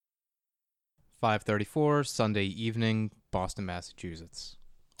5:34, Sunday evening, Boston, Massachusetts.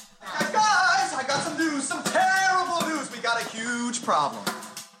 Guys, I got some news, some terrible news. We got a huge problem. I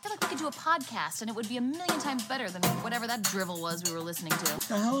feel like we could do a podcast, and it would be a million times better than whatever that drivel was we were listening to. What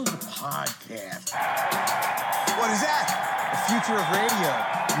the hell is a podcast? What is that? The future of radio,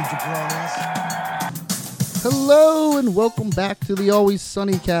 you jabronis. Hello and welcome back to the Always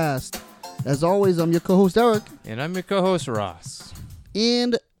Sunny cast. As always, I'm your co-host Eric. And I'm your co-host Ross.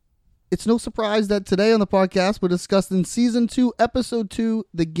 And it's no surprise that today on the podcast we're discussing Season 2, Episode 2,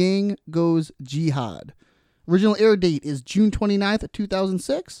 The Gang Goes Jihad. Original air date is June 29th,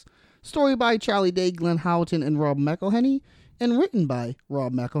 2006. Story by Charlie Day, Glenn Howerton, and Rob McElhenney. And written by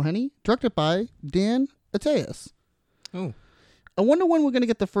Rob McElhenney. Directed by Dan Attias. Ooh. I wonder when we're going to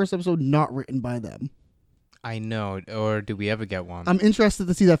get the first episode not written by them. I know, or do we ever get one? I'm interested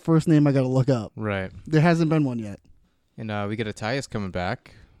to see that first name I got to look up. Right. There hasn't been one yet. And we get Attias coming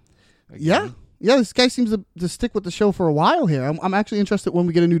back. Again. Yeah, this guy seems to stick with the show for a while here. I'm actually interested when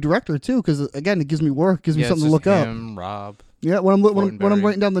we get a new director, too, because, again, it gives me work, gives me something to look him, up. Rob. Yeah, when I'm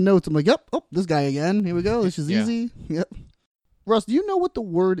writing down the notes, I'm like, yep, oh, this guy again. Here we go. This is easy. Yep. Russ, do you know what the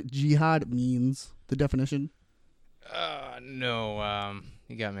word jihad means, the definition? No,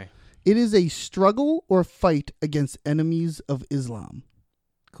 you got me. It is a struggle or fight against enemies of Islam.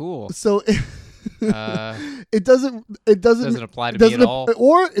 Cool. So it doesn't apply to me at all.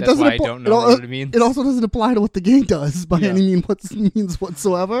 Or it That's doesn't why apply, I don't know what it means. It also doesn't apply to what the gang does by any means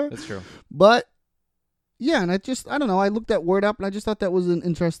whatsoever. That's true. But yeah, and I don't know. I looked that word up and I just thought that was an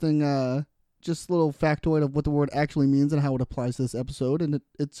interesting just little factoid of what the word actually means and how it applies to this episode, and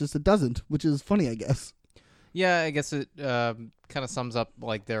it doesn't, which is funny, I guess. Yeah, I guess it kind of sums up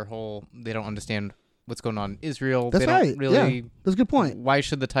like their whole. They don't understand what's going on in Israel. That's they right. Don't really, yeah, that's a good point. Why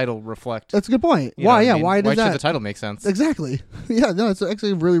should the title reflect? That's a good point. Why? Yeah. I mean? Why does should the title make sense? Exactly. Yeah. No, it's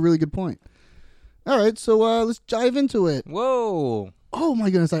actually a really, really good point. All right, so let's dive into it. Whoa. Oh my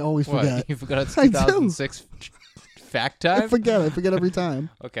goodness, I always forget. What? You forgot it's 2006 fact time? I forget every time.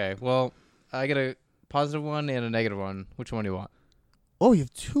 Okay, well, I got a positive one and a negative one. Which one do you want? Oh, you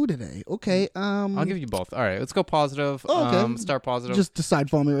have two today. Okay. I'll give you both. All right, let's go positive. Oh, okay. Start positive. Just decide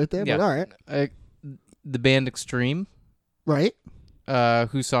for me right there. Yeah. But all right. The band Extreme. Right.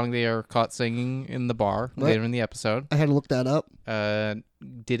 Whose song they are caught singing in the bar later in the episode. I had to look that up.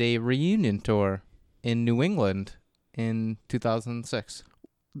 Did a reunion tour in New England in 2006.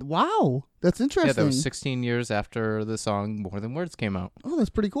 Wow, that's interesting. Yeah, that was 16 years after the song More Than Words came out. Oh, that's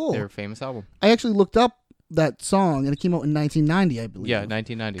pretty cool. Their famous album. I actually looked up that song, and it came out in 1990, I believe. Yeah,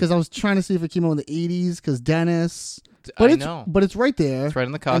 1990. Because I was trying to see if it came out in the 80s, because Dennis. But it's right there. It's right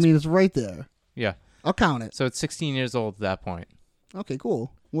on the cusp. I mean, it's right there. Yeah. I'll count it. So it's 16 years old at that point. Okay,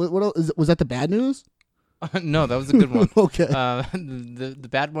 cool. What else? Was that the bad news? No, that was a good one. Okay. The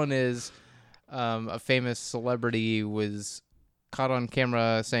bad one is a famous celebrity was caught on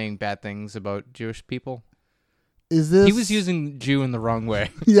camera saying bad things about Jewish people. Is this? He was using Jew in the wrong way.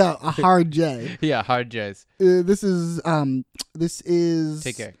 Yeah, a hard J. Yeah, hard J's. This is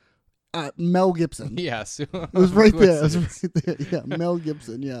Take A. Mel Gibson. Yes. It was right there. It was right there. Yeah, Mel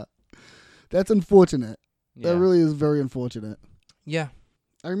Gibson. Yeah, that's unfortunate. Yeah. That really is very unfortunate. Yeah.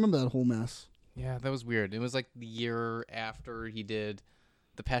 I remember that whole mess. Yeah, that was weird. It was like the year after he did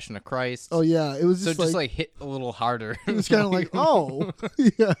The Passion of Christ. Oh yeah, it was just like hit a little harder. It was kind of like, oh,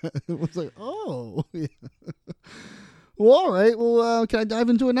 yeah. It was like, oh, yeah. Well, all right. Well, can I dive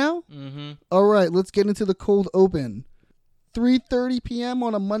into it now? Mm-hmm. All right, let's get into the cold open. 3:30 p.m.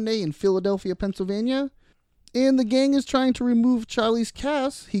 on a Monday in Philadelphia, Pennsylvania, and the gang is trying to remove Charlie's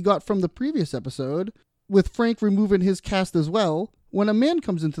cast he got from the previous episode, with Frank removing his cast as well, when a man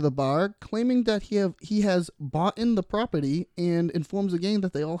comes into the bar claiming that he has bought in the property and informs the gang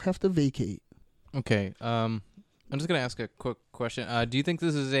that they all have to vacate. Okay, I'm just going to ask a quick question. Do you think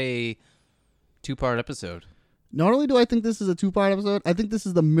this is a two-part episode? Not only do I think this is a two-part episode, I think this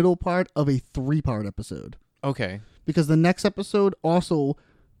is the middle part of a three-part episode. Okay. Because the next episode also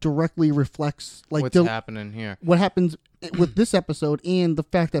directly reflects what's happening here. What happens with this episode and the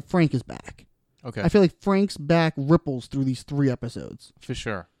fact that Frank is back. Okay. I feel like Frank's back ripples through these three episodes. For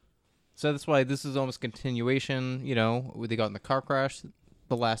sure. So that's why this is almost continuation, they got in the car crash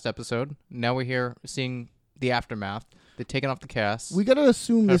the last episode. Now we're here seeing the aftermath. They're taking off the cast. We got to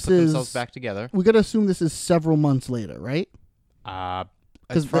assume put themselves back together. We got to assume this is several months later, right?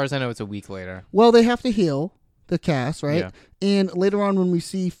 As far as I know, it's a week later. Well, they have to heal the cast, right? Yeah. And later on when we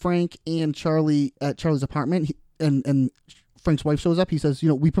see Frank and Charlie at Charlie's apartment, and Frank's wife shows up, he says,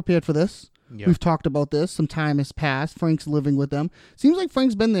 we prepared for this. Yep. We've talked about this. Some time has passed. Frank's living with them. Seems like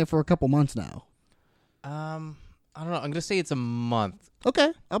Frank's been there for a couple months now. I don't know. I'm gonna say it's a month,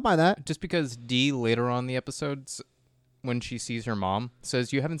 Okay, I'll buy that. just because Dee later on in the episodes, when she sees her mom,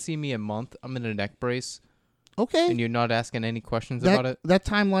 says, "You haven't seen me a month. I'm in a neck brace, Okay. and you're not asking any questions about it." That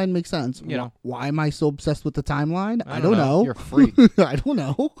timeline makes sense. You know. Why am I so obsessed with the timeline? I don't know. You're a freak. I don't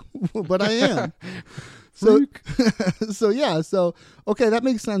know, but I am. So, so okay, that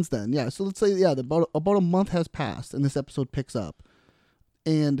makes sense then. Yeah, so let's say about a month has passed and this episode picks up,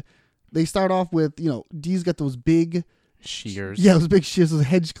 and they start off with Dee's got those big Shears. yeah, those big shears, those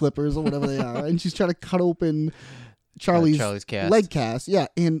hedge clippers or whatever they are, and she's trying to cut open Charlie's cast. leg cast. Yeah,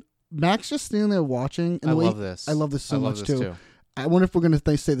 and Mac's just standing there watching. And I love this. I love this so much this too. I wonder if we're gonna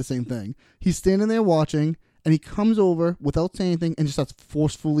say the same thing. He's standing there watching, and he comes over without saying anything and just starts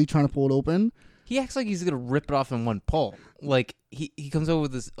forcefully trying to pull it open. He acts like he's gonna rip it off in one pull. Like he comes over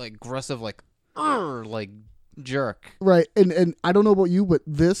with this like aggressive like jerk. Right, and I don't know about you, but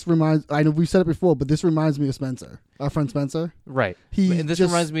this reminds. I know we've said it before, but this reminds me of Spencer, our friend Spencer. Right. And this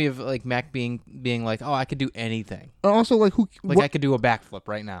reminds me of like Mac being like, oh, I could do anything. And also, like I could do a backflip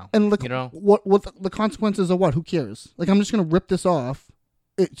right now. And like, what the consequences are? What? Who cares? Like, I'm just gonna rip this off.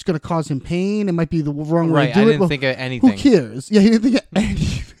 It's gonna cause him pain. It might be the wrong way to do I it. didn't think of anything. Who cares? Yeah, he didn't think of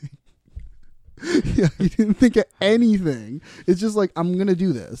anything. Yeah, he didn't think of anything. It's just like, I'm gonna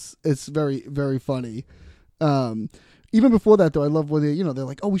do this. It's very, very funny. Even before that, though, I love when they're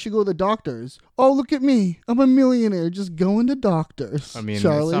like, oh, we should go to the doctors. Oh, look at me. I'm a millionaire just going to doctors. I mean,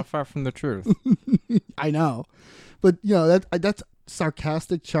 Charlie. it's not far from the truth. I know. But, that's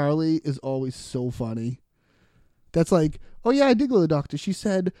sarcastic Charlie is always so funny. That's like, oh, yeah, I did go to the doctor. She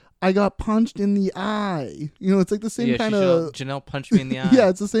said I got punched in the eye. It's like the same kind of... Janelle punched me in the eye. Yeah,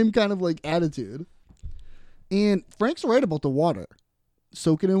 it's the same kind of, like, attitude. And Frank's right about the water.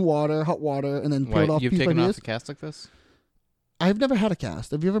 Soak it in water, hot water, and then peel it off. You've taken off a cast like this? I've never had a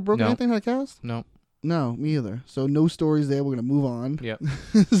cast. Have you ever broken anything on a cast? No. No, me either. So no stories there. We're gonna move on. Yep.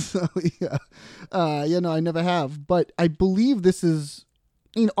 So yeah, no, I never have. But I believe this is,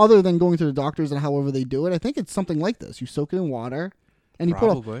 other than going to the doctors and however they do it, I think it's something like this. You soak it in water, and you put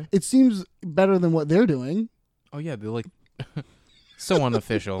off. It seems better than what they're doing. Oh yeah, they're like so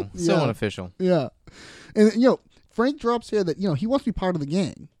unofficial, so unofficial. Yeah, and Frank drops here that he wants to be part of the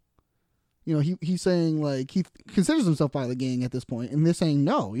gang. He's saying like he considers himself part of the gang at this point, and they're saying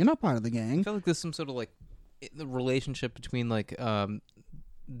no, you're not part of the gang. I feel like there's some sort of like the relationship between like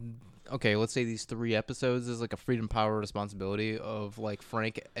okay, let's say these 3 episodes is like a freedom, power, responsibility of like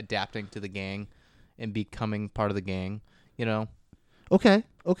Frank adapting to the gang and becoming part of the gang. Okay.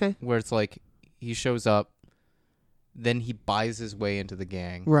 Where it's like he shows up, then he buys his way into the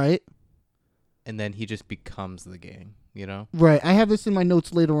gang, right? And then he just becomes the gang, Right. I have this in my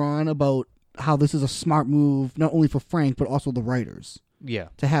notes later on about how this is a smart move, not only for Frank, but also the writers. Yeah.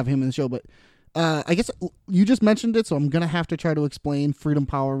 To have him in the show. But I guess you just mentioned it, so I'm going to have to try to explain freedom,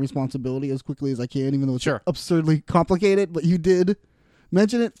 power, responsibility as quickly as I can, even though it's absurdly complicated. But you did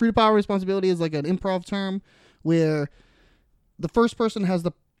mention it. Freedom, power, responsibility is like an improv term where the first person has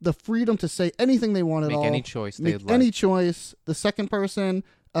the freedom to say anything they want at all. Make any choice they'd like. Any choice. The second person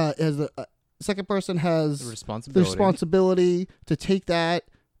has the... Second person has the responsibility to take that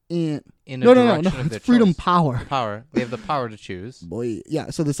and no, it's freedom, power. Power. They have the power to choose. Boy,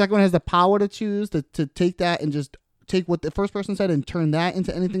 yeah. So the second one has the power to choose to take that and just take what the first person said and turn that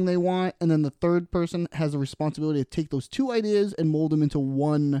into anything they want. And then the third person has the responsibility to take those 2 ideas and mold them into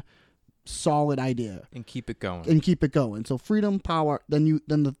one solid idea and keep it going. So freedom, power. Then you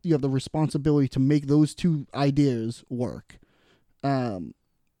have the responsibility to make those 2 ideas work.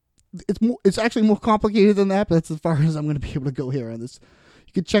 It's actually more complicated than that, but that's as far as I'm going to be able to go here on this.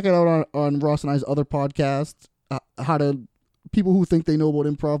 You can check it out on Ross and I's other podcast, people who think they know about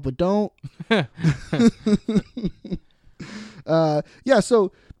improv but don't.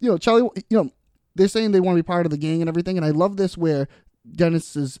 So Charlie, they're saying they want to be part of the gang and everything, and I love this where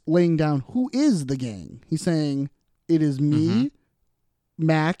Dennis is laying down who is the gang. He's saying it is me,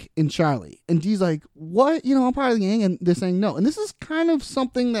 Mac, and Charlie. And Dee's like, what? I'm part of the gang. And they're saying no. And this is kind of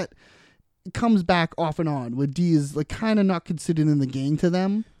something that comes back off and on, where Dee is like kind of not considered in the gang to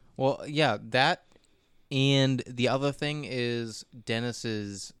them. Well, yeah, that. And the other thing is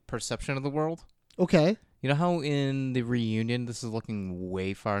Dennis's perception of the world. Okay. You know how in the reunion, this is looking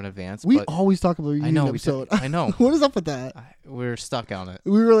way far in advance. We always talk about the reunion episode. I know. What is up with that? We're stuck on it.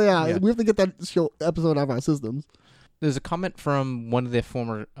 We really are. Yeah. We have to get that episode out of our systems. There's a comment from one of their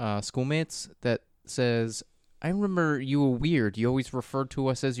former schoolmates that says, I remember you were weird. You always referred to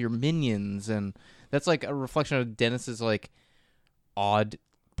us as your minions. And that's like a reflection of Dennis's like odd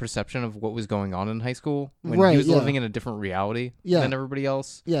perception of what was going on in high school when he was living in a different reality than everybody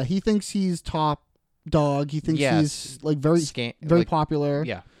else. Yeah, he thinks he's top dog. He thinks he's like very like, popular.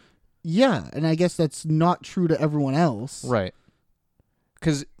 Yeah. Yeah, and I guess that's not true to everyone else. Right.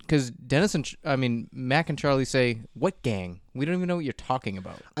 Because Mac and Charlie say, "What gang? We don't even know what you're talking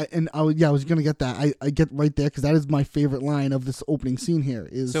about." I was gonna get that. I get right there because that is my favorite line of this opening scene here.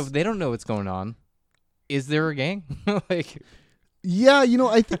 Is so if they don't know what's going on, is there a gang? Like, yeah,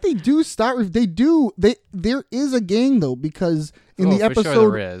 I think they do start with there is a gang though, because in the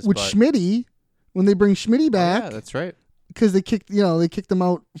episode with Schmitty, when they bring Schmitty back, yeah, that's right, because they kicked him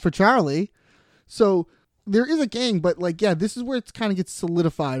out for Charlie, so. There is a gang, but this is where it kind of gets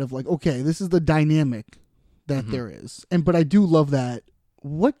solidified of okay, this is the dynamic that there is. But I do love that.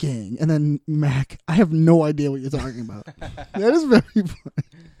 What gang? And then Mac, I have no idea what you're talking about. That is very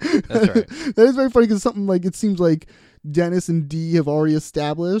funny. That's right. That is very funny because something it seems like Dennis and Dee have already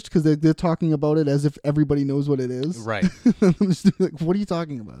established because they're talking about it as if everybody knows what it is. Right. I'm just what are you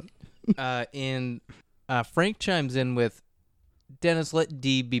talking about? Frank chimes in with, "Dennis, let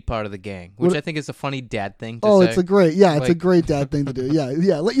Dee be part of the gang," which I think is a funny dad thing to say. Oh, it's a great dad thing to do.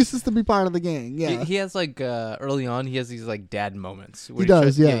 Yeah. Let your sister be part of the gang. Yeah. He has early on, he has these dad moments. He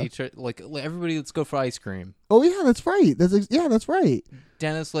does, yeah. Everybody, let's go for ice cream. Oh yeah, that's right. That's right.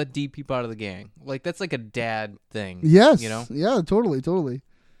 Dennis, let Dee be part of the gang. That's like a dad thing. Yes. Yeah, totally.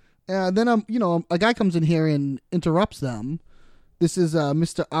 Then a guy comes in here and interrupts them. This is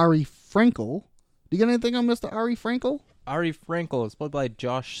Mr. Ari Frankel. Do you get anything on Mr. Ari Frankel? Ari Frankel is played by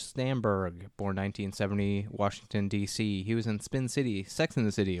Josh Stamberg, born 1970, Washington, D.C. He was in Spin City, Sex and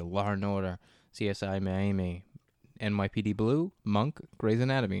the City, Law and Order, CSI Miami, NYPD Blue, Monk, Grey's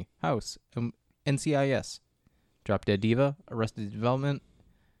Anatomy, House, NCIS, Drop Dead Diva, Arrested Development,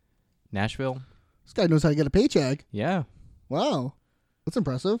 Nashville. This guy knows how to get a paycheck. Yeah. Wow. That's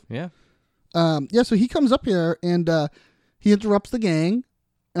impressive. Yeah. So he comes up here and he interrupts the gang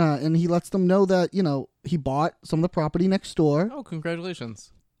and he lets them know that, he bought some of the property next door. Oh,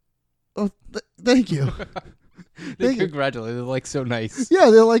 congratulations. Oh, thank you. They congratulate. They're so nice.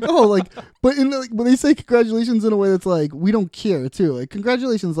 Yeah, they're but when they say congratulations in a way that's we don't care too.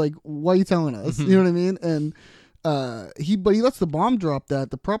 Congratulations, why are you telling us? You know what I mean? And he lets the bomb drop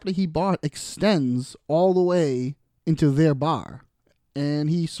that the property he bought extends all the way into their bar, and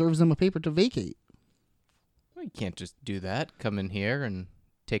he serves them a paper to vacate. Well, you can't just do that. Come in here and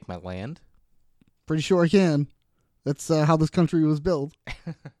take my land. Pretty sure I can. That's how this country was built.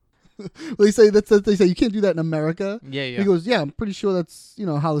 They say you can't do that in America. Yeah. He goes, yeah, I'm pretty sure that's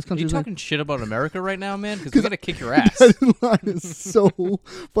how this country. Are you talking shit about America right now, man? Because we're gonna kick your ass. That line is so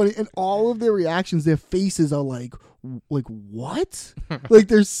funny, and all of their reactions, their faces are like what?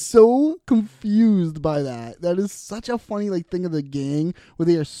 They're so confused by that. That is such a funny thing of the gang where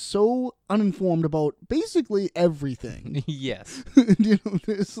they are so uninformed about basically everything. Yes.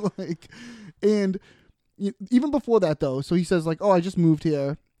 There's and even before that though, so he says oh, I just moved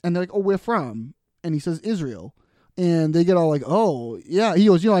here, and they're oh, where from? And he says Israel, and they get all oh yeah. He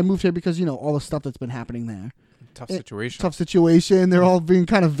goes, I moved here because all the stuff that's been happening there. Tough situation. Tough situation. They're all being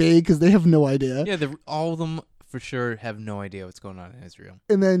kind of vague because they have no idea. Yeah, all of them for sure have no idea what's going on in Israel.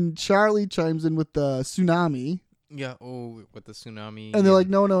 And then Charlie chimes in with the tsunami. Yeah, with the tsunami. And they're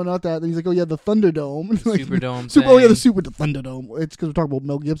no, not that. And he's oh yeah, the Thunderdome. Superdome. Oh yeah, the Thunderdome. It's because we're talking about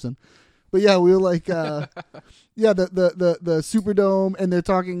Mel Gibson. But yeah, we were yeah, the Superdome, and they're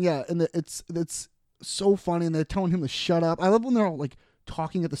talking, yeah, and it's so funny, and they're telling him to shut up. I love when they're all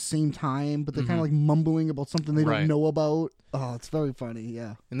talking at the same time, but they're kind of mumbling about something they don't know about. Oh, it's very funny,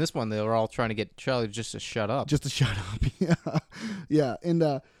 yeah. In this one, they were all trying to get Charlie just to shut up. Yeah. Yeah,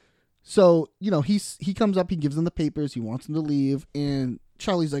 and so, he comes up, he gives them the papers, he wants them to leave, and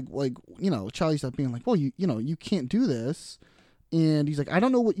Charlie's Charlie's being well, you can't do this. And he's I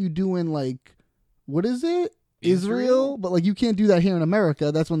don't know what you do in what is it? Israel? But you can't do that here in America.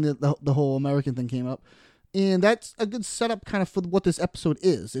 That's when the whole American thing came up. And that's a good setup kind of for what this episode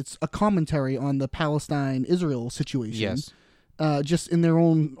is. It's a commentary on the Palestine-Israel situation. Yes. Just in their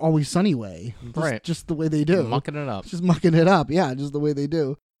own Always Sunny way. Right. Just the way they do. Mucking it up. Just mucking it up. Yeah, just the way they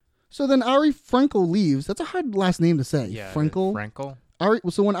do. So then Ari Frankel leaves. That's a hard last name to say. Yeah. Frankel.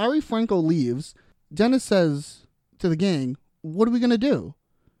 So when Ari Frankel leaves, Dennis says to the gang, what are we going to do?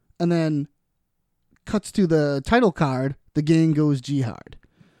 And then cuts to the title card, the gang goes Jihad.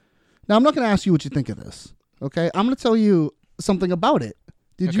 Now, I'm not going to ask you what you think of this, okay? I'm going to tell you something about it.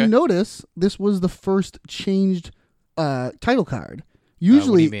 Did you notice this was the first changed title card?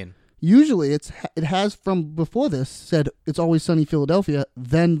 Usually, what do you mean? Usually, it has from before this said It's Always Sunny Philadelphia,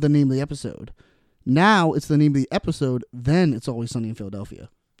 then the name of the episode. Now, it's the name of the episode, then It's Always Sunny in Philadelphia.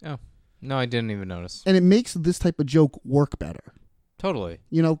 Oh. No, I didn't even notice. And it makes this type of joke work better. Totally.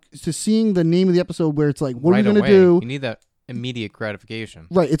 You know, to seeing the name of the episode where it's like, what right are we going away. to do? You need that immediate gratification.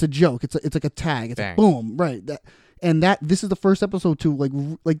 Right. It's a joke. It's like a tag. It's Bang. like, boom. Right. This is the first episode to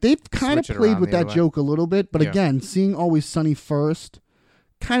like they've kind of Switch it played around with the that other way. joke a little bit. But Yeah. again, seeing Always Sunny first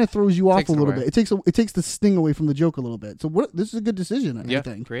kind of throws you off Takes a it little away. bit. It takes the sting away from the joke a little bit. So this is a good decision, I Yeah,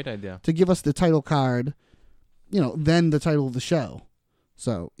 think. great idea. To give us the title card, then the title of the show.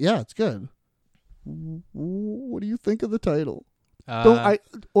 So yeah, it's good. What do you think of the title?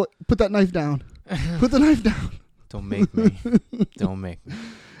 Put that knife down. Put the knife down. Don't make me. Don't make me.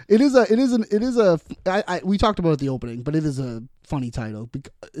 We talked about it at the opening, but it is a funny title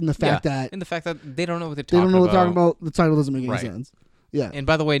in the fact that they don't know what they're they talking don't know what about. they're talking about. The title doesn't make any Right. sense. Yeah. And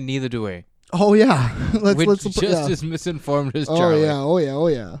by the way, neither do we. Oh yeah. We're let's just yeah. as misinformed as Oh Charlie. yeah. Oh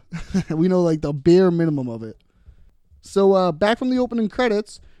yeah. We know like the bare minimum of it. So back from the opening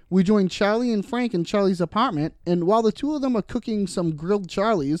credits, we join Charlie and Frank in Charlie's apartment, and while the two of them are cooking some grilled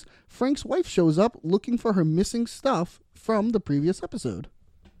Charlies, Frank's wife shows up looking for her missing stuff from the previous episode.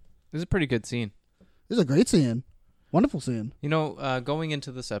 This is a pretty good scene. This is a great scene. Wonderful scene. Going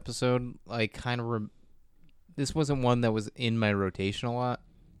into this episode, I kind of this wasn't one that was in my rotation a lot.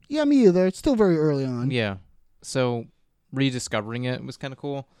 Yeah, me either. It's still very early on. Yeah. So rediscovering it was kind of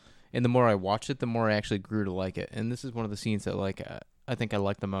cool. And the more I watched it, the more I actually grew to like it. And this is one of the scenes that I think I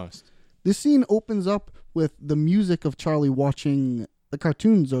like the most. This scene opens up with the music of Charlie watching the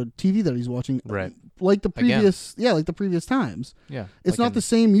cartoons or TV that he's watching. Right. Like the previous like the previous times. Yeah. It's not the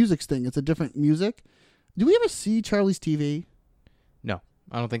same music sting. It's a different music. Do we ever see Charlie's TV? No,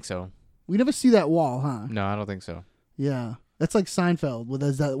 I don't think so. We never see that wall, huh? No, I don't think so. Yeah. That's like Seinfeld, where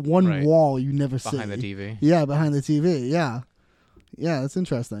there's that one Right. wall you never see. Behind the TV. Yeah, behind the TV. Yeah. Yeah, that's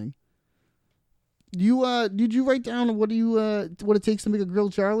interesting. You did you write down what it takes to make a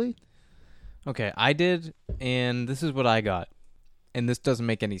grilled Charlie? Okay, I did, and this is what I got. And this doesn't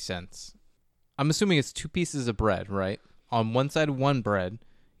make any sense. I'm assuming it's 2 pieces of bread, right? On one side of one bread,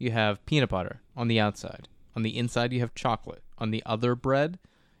 you have peanut butter on the outside. On the inside, you have chocolate. On the other bread,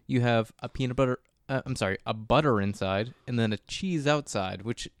 you have a a butter inside, and then a cheese outside,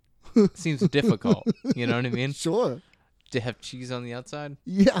 which seems difficult. You know what I mean? Sure. To have cheese on the outside.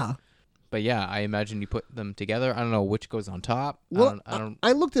 Yeah. But yeah, I imagine you put them together. I don't know which goes on top. Well, I don't.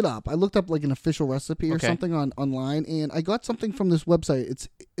 I looked it up. I looked up like an official recipe or Okay. something online, and I got something from this website.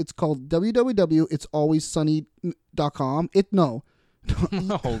 It's called www.itsalwayssunny.com.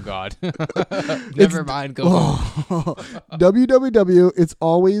 Oh God. Never mind. Go on.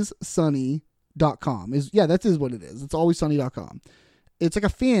 www.itsalwayssunny.com that is what it is. It's alwayssunny.com. It's like a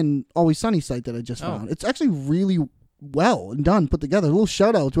fan Always Sunny site that I just found. It's actually really well done, put together. A little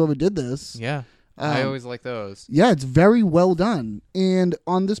shout out to whoever did this. Yeah. I always like those. Yeah, it's very well done. And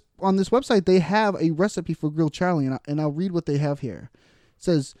on this website, they have a recipe for grilled Charlie, and I'll read what they have here. It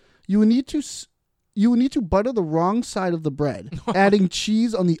says you will need to butter the wrong side of the bread, adding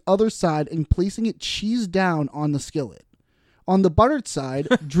cheese on the other side and placing it cheese down on the skillet. On the buttered side,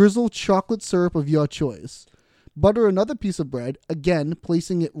 drizzle chocolate syrup of your choice. Butter another piece of bread, again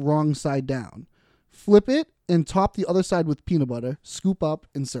placing it wrong side down. Flip it and top the other side with peanut butter. Scoop up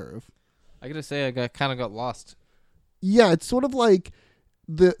and serve. I gotta say, I kind of got lost. Yeah, it's sort of like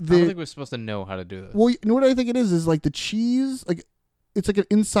the. I don't think we're supposed to know how to do this. Well, you know what I think it is like the cheese, like it's like an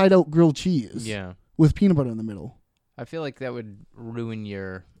inside out grilled cheese. Yeah. With peanut butter in the middle. I feel like that would ruin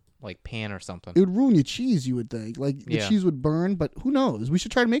your pan or something. It would ruin your cheese, you would think. Like the Yeah. cheese would burn, but who knows? We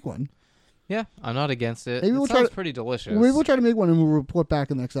should try to make one. Yeah, I'm not against it. Maybe It we'll sounds try pretty delicious. Maybe we'll try to make one and we'll report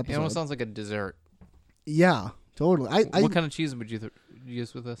back in the next It episode. almost sounds like a dessert. Yeah, totally. What kind of cheese would you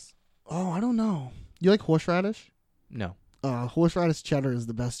use with this? Oh, I don't know. You like horseradish? No. Horseradish cheddar is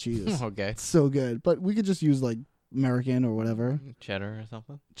the best cheese. Okay. It's so good. But we could just use like American or whatever. Cheddar or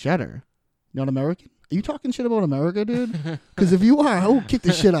something? Cheddar. Not American? Are you talking shit about America, dude? Because if you are, I will kick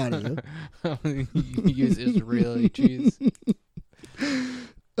the shit out of you. You use Israeli cheese.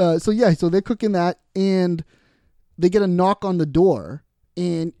 So they're cooking that, and they get a knock on the door,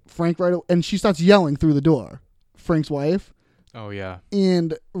 and and she starts yelling through the door, Frank's wife. Oh, yeah.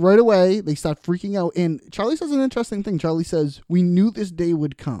 And right away, they start freaking out, and Charlie says an interesting thing. Charlie says, "We knew this day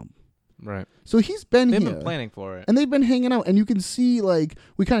would come." Right. So he's been They've here. been planning for it. And they've been hanging out, and you can see, like,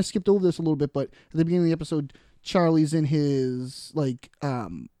 we kind of skipped over this a little bit, but at the beginning of the episode, Charlie's in his, like,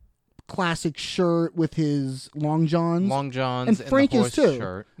 classic shirt with his long johns. And Frank the is horse too.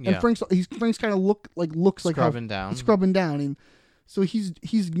 shirt. And Yeah. Frank's kind of looks like how Scrubbing down. he's scrubbing down, and so he's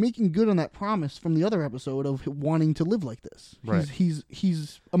making good on that promise from the other episode of wanting to live like this. Right. He's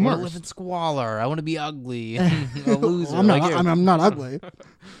I want to live immersed. in squalor. I want to be ugly. A loser. I'm not. like you. I'm not ugly.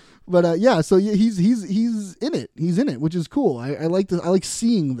 But yeah, so he's in it. He's in it, which is cool. I like this. I like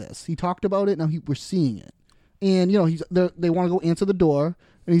seeing this. He talked about it. Now we're seeing it. And they want to go answer the door,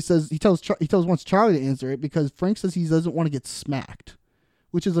 and he wants Charlie to answer it because Frank says he doesn't want to get smacked,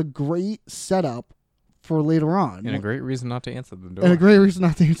 which is a great setup for later on. And a great reason not to answer the door. And a great reason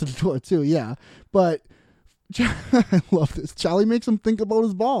not to answer the door too. Yeah, but I love this. Charlie makes him think about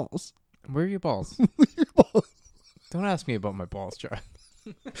his balls. Where are your balls? Don't ask me about my balls, Charlie.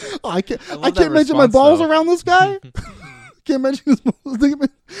 Oh, I can't mention my balls around this guy. Can't mention his balls.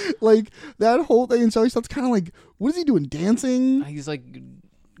 Like that whole thing. And Charlie starts kind of like, what is he doing? Dancing? He's like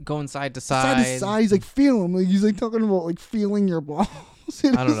going side to side. Side to side. He's like feeling. Like he's like talking about like feeling your balls.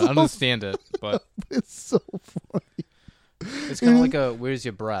 I don't know. I don't understand it, but it's so funny. It's kind of like a "Where's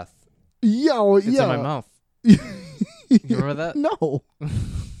your breath?" Yeah, well, it's yeah. in my mouth. You remember that? No.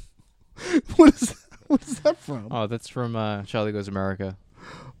 What is that from? Oh, that's from Charlie Goes America.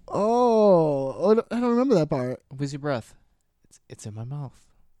 Oh, I don't remember that part. Where's your breath? It's in my mouth.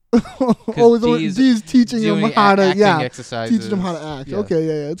 Oh, Dee's teaching him how to exercises. Teaching him how to act. Yeah. Okay,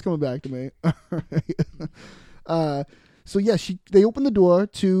 yeah, it's coming back to me. All right. So yeah, they open the door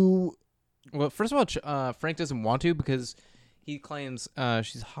to. Well, first of all, Frank doesn't want to because he claims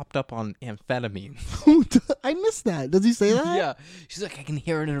she's hopped up on amphetamine. I missed that. Does he say that? Yeah. She's like, I can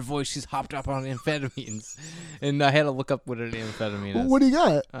hear it in her voice. She's hopped up on amphetamines. And I had to look up what an amphetamine is. What do you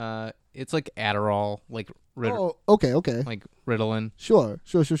got? It's like Adderall, like Oh, okay. Like Ritalin. Sure.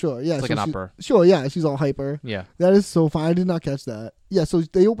 Yeah, it's like an upper. Sure, yeah, she's all hyper. Yeah. That is so fun. I did not catch that. Yeah, so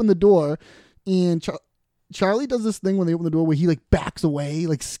they open the door, and Charlie does this thing when they open the door where he like backs away,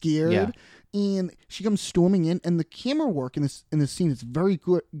 like scared. Yeah. And she comes storming in, and the camera work in this scene is very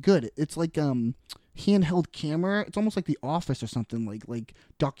good. It's like handheld camera. It's almost like The Office or something, like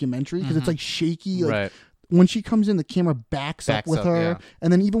documentary, because it's like shaky. Like, right. When she comes in, the camera backs up with her, yeah.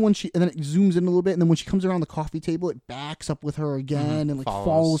 and then then it zooms in a little bit, and then when she comes around the coffee table, it backs up with her again and like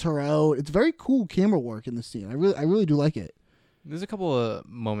follows her out. It's very cool camera work in this scene. I really do like it. There's a couple of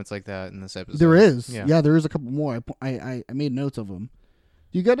moments like that in this episode. There is, yeah, there is a couple more. I made notes of them.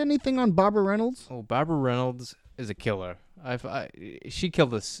 You got anything on Barbara Reynolds? Oh, Barbara Reynolds is a killer. She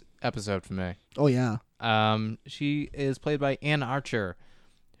killed this episode for me. Oh yeah. She is played by Ann Archer.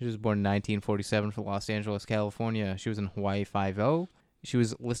 She was born in 1947 from Los Angeles, California. She was in Hawaii Five-0. She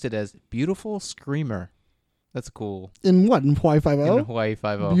was listed as Beautiful Screamer. That's cool. In what? In Hawaii Five-0? In Hawaii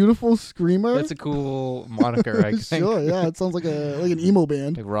Five-0. Beautiful Screamer? That's a cool moniker, I think. Sure, yeah. It sounds like an emo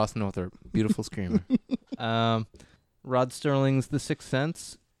band. Like Ross Northrop. Beautiful Screamer. Rod Sterling's The Sixth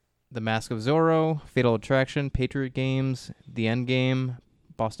Sense, The Mask of Zorro, Fatal Attraction, Patriot Games, The Endgame,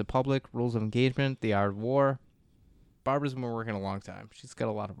 Boston Public, Rules of Engagement, The Art of War. Barbara's been working a long time. She's got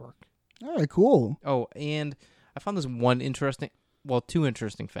a lot of work. All right, cool. Oh, and I found this two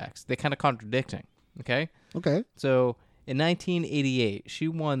interesting facts. They're kind of contradicting, okay? Okay. So, in 1988, she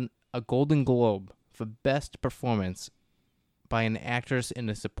won a Golden Globe for Best Performance by an actress in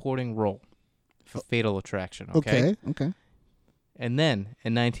a supporting role for Fatal Attraction, okay? Okay. And then,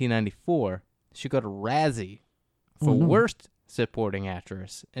 in 1994, she got a Razzie for Worst Supporting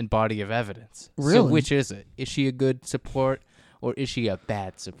Actress in Body of Evidence. Really? So which is it? Is she a good support or is she a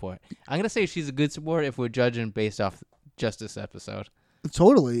bad support? I'm going to say she's a good support if we're judging based off just this episode.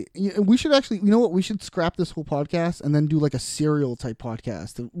 Totally. We should actually, you know what? We should scrap this whole podcast and then do like a serial type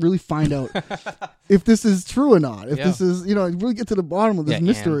podcast to really find out if this is true or not. If this is, really get to the bottom of this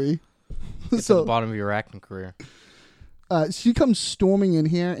mystery. Get to the bottom of your acting career. She comes storming in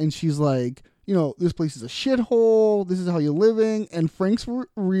here and she's like, this place is a shithole. This is how you're living. And Frank's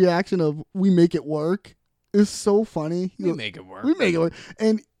reaction of "we make it work" is so funny. We make it work. We make it work.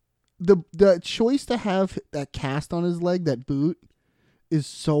 And the choice to have that cast on his leg, that boot, is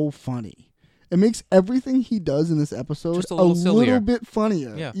so funny. It makes everything he does in this episode just a little bit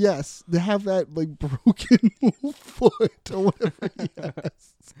funnier. Yeah. Yes, to have that like broken foot or whatever he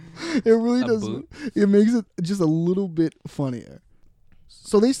has. It really does. Boot. It makes it just a little bit funnier.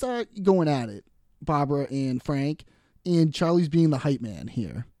 So they start going at it, Barbara and Frank, and Charlie's being the hype man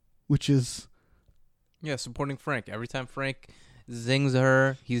here, which is... Yeah, supporting Frank. Every time Frank zings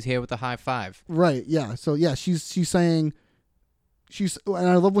her, he's here with a high five. Right, yeah. So, yeah, she's saying... And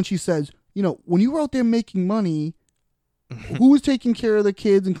I love when she says, when you were out there making money, who was taking care of the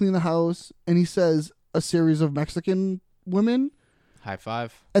kids and cleaning the house? And he says, a series of Mexican women. High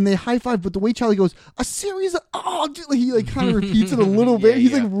five. And they high five, but the way Charlie goes, a series of, he like kind of repeats it a little bit.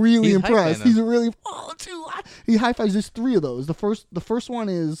 He's like really impressed. He's really, he high fives. There's three of those. The first one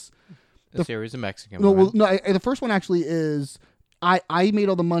is a series of Mexican women. No, the first one actually is, I made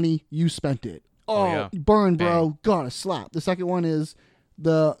all the money, you spent it. Oh yeah. Burn, bro. Got a slap. The second one is,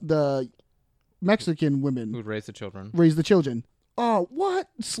 the Mexican women Who'd raise the children. raise the children. Oh, what?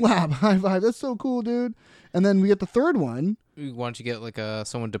 Slap. High five. That's so cool, dude. And then we get the third one. Why don't you get like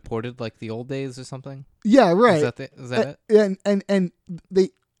someone deported like the old days or something? Yeah, right. Is that it? And they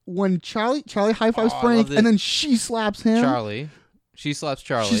when Charlie high fives Oh, I Frank love and then she slaps him. Charlie. She slaps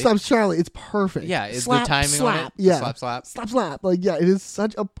Charlie. She slaps Charlie. It's perfect. Yeah, is slap, the timing slap. on it? Yeah. Slap. Like, yeah, it is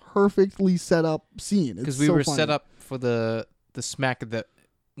such a perfectly set up scene. Because It's we so were funny. set up for the smack that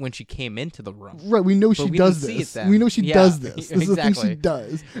when she came into the room. Right, we know she we does didn't see this. it then. We know she Yeah, does this. This is the thing exactly. she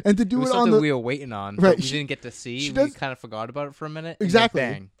does. And to It do was it on something the we were waiting on, Right, but we she- didn't get to see. she We does- kind of forgot about it for a minute. and then exactly.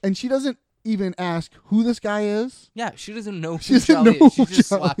 bang. And she doesn't even ask who this guy is. Yeah, she doesn't know She who doesn't Charlie know is. She who just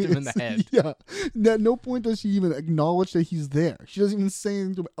Charlie slapped him in the is. head. Yeah. At no point does she even acknowledge that he's there. She doesn't even say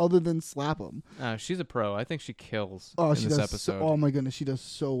anything to him other than slap him. She's a pro. I think she kills Oh, in she this does. episode. Oh my goodness, she does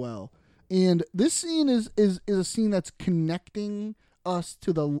so well. And this scene is a scene that's connecting us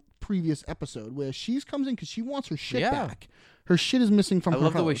to the previous episode where she comes in because she wants her shit Yeah. back. Her shit is missing from I her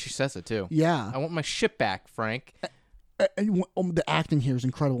love the way house. she says it too. Yeah. I want my shit back, Frank. And the acting here is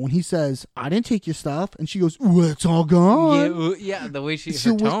incredible. When he says, "I didn't take your stuff," and she goes, "Ooh, it's all gone." Yeah, the way her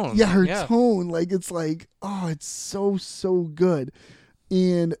So tone. Yeah, her tone. Like, it's like, oh, it's so good.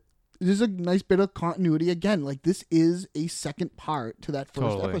 And there's a nice bit of continuity. Again, like, this is a second part to that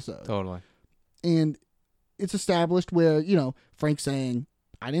first episode. Totally. And it's established where, Frank's saying,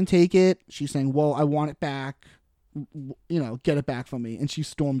 "I didn't take it." She's saying, "Well, I want it back. Get it back from me." And she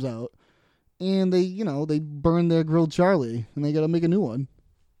storms out. And they burn their grilled Charlie, and they got to make a new one.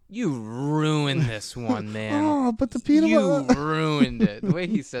 You ruined this one, man. Oh, but the peanut You butter. ruined it. The way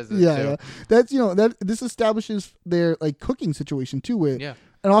he says it, Yeah, too. yeah. That's that this establishes their like cooking situation too. Where Yeah.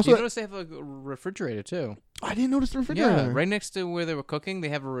 and also You notice they have a refrigerator, too. I didn't notice the refrigerator. Yeah, right next to where they were cooking, they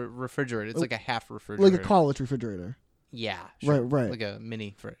have a refrigerator. It's like a half refrigerator. like a college refrigerator. Yeah. Right. Like a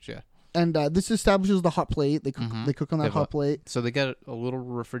mini fridge, yeah. And this establishes the hot plate. They cook. Mhm. They cook on They that have hot plate. So they got a little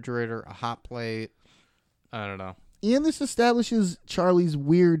refrigerator, a hot plate. I don't know. And this establishes Charlie's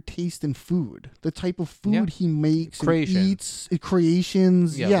weird taste in food. The type of food Yeah. he makes Creation. and eats.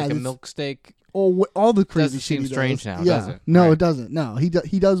 Creations. Yeah, like a milk steak. All the crazy Doesn't shit seem he strange does. now, Yeah. does it? No, Right. it doesn't. No, he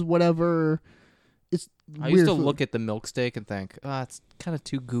does whatever. It's I weird used to food. look at the milk steak and think, it's kind of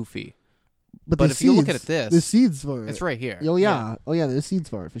too goofy. But but there's if you look at seeds. it this, there's seeds for it. It's right here. Oh yeah. Oh yeah, there's seeds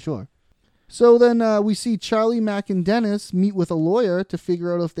for it for sure. So then we see Charlie, Mac, and Dennis meet with a lawyer to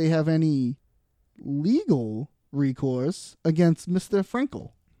figure out if they have any legal recourse against Mr.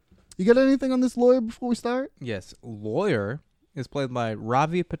 Frankel. You got anything on this lawyer before we start? Yes, lawyer is played by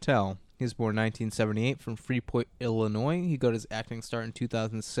Ravi Patel. He was born 1978 from Freeport, Illinois. He got his acting start in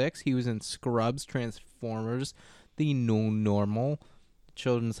 2006. He was in Scrubs, Transformers, The New Normal,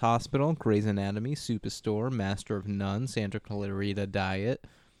 Children's Hospital, Grey's Anatomy, Superstore, Master of None, Santa Clarita Diet,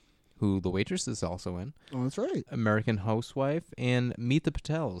 who The Waitress is also in, Oh, that's right. American Housewife, and Meet the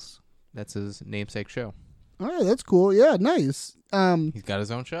Patels. That's his namesake show. All right, that's cool. Yeah, nice. He's got his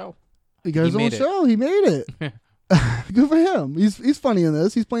own show. He got his own made it. show. He made it. Good for him. He's funny in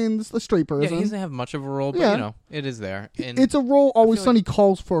this. He's playing a straight Yeah, person. he doesn't have much of a role, but, Yeah. it is there. And It's a role Always feel Sunny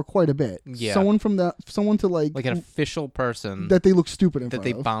calls for quite a bit. Yeah. Someone to like an official person that they look stupid in that front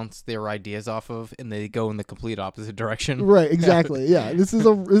they of. bounce their ideas off of, and they go in the complete opposite direction. Right, exactly. Yeah, this is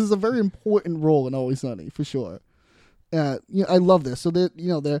a very important role in Always Sunny for sure. I love this. So they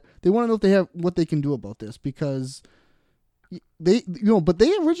want to know if they have what they can do about this because but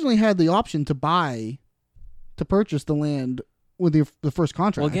they originally had the option to purchase the land with the first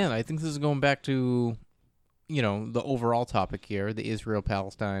contract. Well, again, I think this is going back to, the overall topic here, the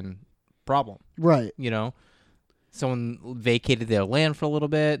Israel-Palestine problem. Right. Someone vacated their land for a little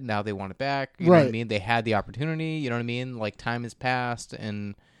bit. Now they want it back. You know what I Right. mean? They had the opportunity. You know what I mean? Like, time has passed,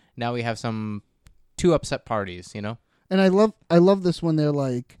 and now we have two upset parties, And I love this when they're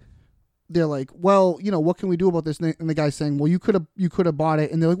like, well, what can we do about this? And the guy's saying, well, you could have bought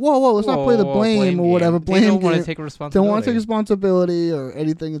it. And they're like, whoa, let's not play the blame or whatever. Game. Blame They don't want game. to take Don't responsibility. want to take responsibility or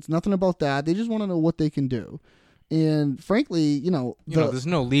anything. It's nothing about that. They just want to know what they can do. And frankly, there's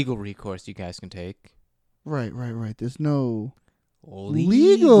no legal recourse you guys can take. Right. There's no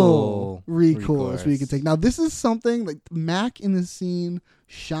legal recourse we can take. Now, this is something like Mac in this scene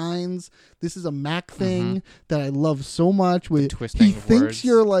shines. This is a Mac thing that I love so much. Where twisting he of thinks words.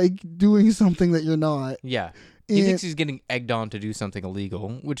 you're like doing something that you're not. Yeah. He And- thinks he's getting egged on to do something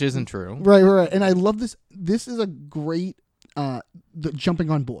illegal, which isn't true. Right. And I love this. This is a great the jumping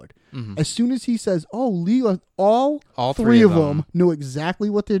on board. Mhm. As soon as he says, "Oh, legal," all three of of them them know exactly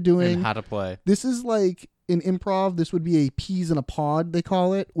what they're doing. And how to play. This is like in improv. This would be a peas in a pod. They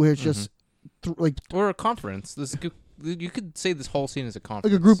call it, where it's just like Or a conference. This you could say this whole scene is a like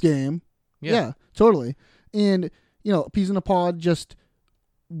conference. a group game. Yeah. Yeah, totally. And Peas in a Pod just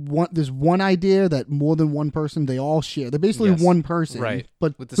there's one idea that more than one person they all share. They're basically Yes. one person, Right.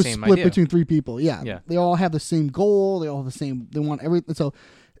 But With the but same split idea. between 3 people. Yeah. Yeah. They all have the same goal. They all have the same. They want everything. So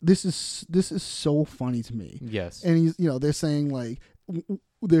this is so funny to me. Yes. And he's they're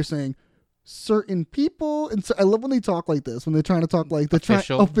saying certain people, and so I love when they talk like this, when they're trying to talk like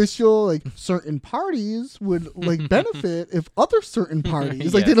official, like certain parties would like benefit if other certain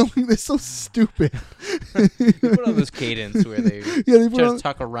parties like they Yes. don't. They're so stupid. They put on this cadence where they they put try on, to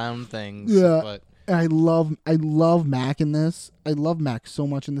talk around things. Yeah. But and I love Mac in this. I love Mac so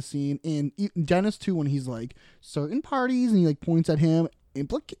much in the scene, and Dennis too when he's like certain parties and he like points at him,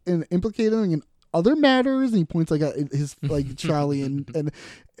 implicating in other matters, and he points like at his like Charlie and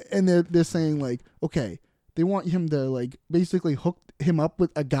they're saying like, okay, they want him to like basically hook him up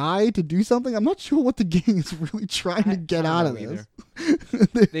with a guy to do something. I'm not sure what the gang is really trying to get out of this.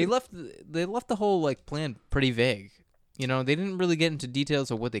 They left the whole like plan pretty vague. They didn't really get into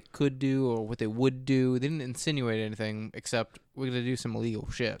details of what they could do or what they would do. They didn't insinuate anything except we're gonna do some illegal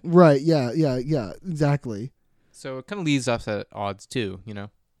shit. Right? Yeah. Exactly. So it kind of leaves us at odds too.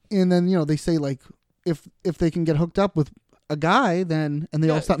 And then they say like if they can get hooked up with a guy, then and they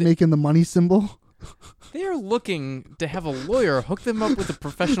all stop making the money symbol. They are looking to have a lawyer hook them up with a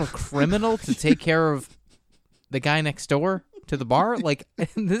professional criminal to take care of the guy next door to the bar. Like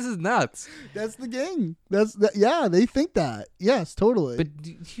this is nuts. That's the gang. Yeah, they think that. Yes, totally. But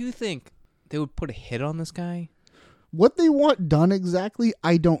do you think they would put a hit on this guy? What they want done exactly,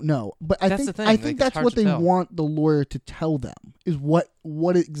 I don't know. But I That's think the thing. I Like, think it's that's hard what to they tell. want the lawyer to tell them is what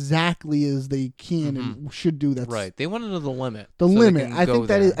exactly is they can and should do. That's Right. They want to know the limit. the so they limit. can I go think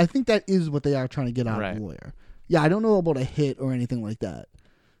that there. is. I think that is what they are trying to get out of Right. the lawyer. Yeah, I don't know about a hit or anything like that.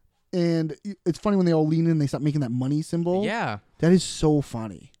 And it's funny when they all lean in, and they start making that money symbol. Yeah. That is so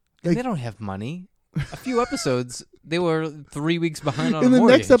funny. Like, They don't have money. A few episodes, they were 3 weeks behind on in a the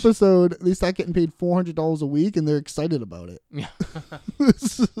mortgage. next episode, they start getting paid $400 a week, and they're excited about it. Yeah.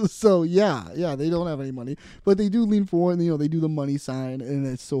 So yeah, they don't have any money, but they do lean forward, and they do the money sign, and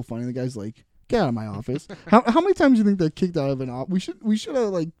it's so funny. The guy's like, "Get out of my office." How many times do you think they're kicked out of an office? We should have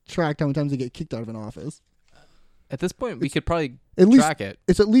like tracked how many times they get kicked out of an office. At this point, we could probably At least track it.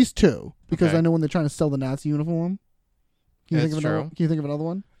 it's at least 2 because Okay. I know when they're trying to sell the Nazi uniform. Can you That's think of another? true. Can you think of another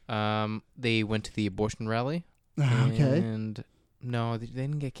one? They went to the abortion rally. Okay. And no, they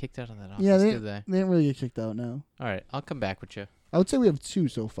didn't get kicked out of that office, Yeah, did they? they didn't really get kicked out. No, All right, I'll come back with you. I would say we have 2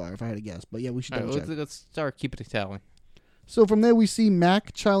 so far, if I had to guess. But yeah, we should All double right, check. let's start keeping a tally. So from there, we see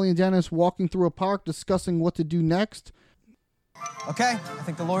Mac, Charlie, and Dennis walking through a park discussing what to do next. Okay, I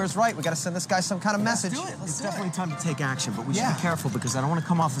think the lawyer's right. We gotta send this guy some kind of message. It's definitely time to take action, but we should be careful because I don't want to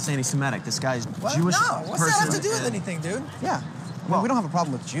come off as anti-Semitic. This guy's Jewish No, what's person. that have to do with anything, dude? Yeah. Well, we don't have a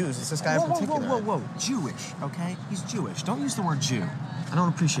problem with Jews. It's this guy in particular. Whoa. Jewish, okay? He's Jewish. Don't use the word Jew. I don't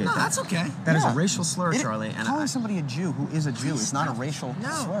appreciate No, that. that's okay. That is Yeah. a racial slur, Charlie. And calling somebody a Jew who is a Jew is not a racial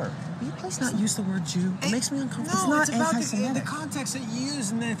slur. Will you please not use the word Jew? It makes me uncomfortable. No, it's it's not about anti-Semitic. the context that you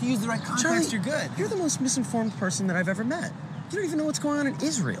use, and then if you use the right context, Charlie, you're good. You're the most misinformed person that I've ever met. You don't even know what's going on in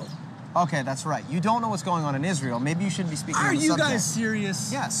Israel. Okay, that's right. You don't know what's going on in Israel. Maybe you shouldn't be speaking Are on the you subject. guys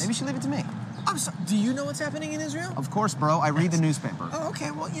serious? Yes. Maybe you should leave it to me. I'm sorry. Do you know what's happening in Israel? Of course, bro. I read the newspaper. Oh,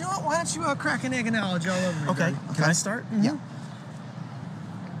 okay. Well, you know what? Why don't you crack an egg and knowledge all over me? Okay. buddy? Can I start? Yeah.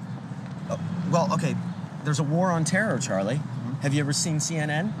 Well, okay. There's a war on terror, Charlie. Have you ever seen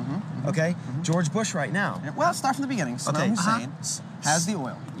CNN? Okay. George Bush right now. Well, start from the beginning. Saddam Okay. Hussein has the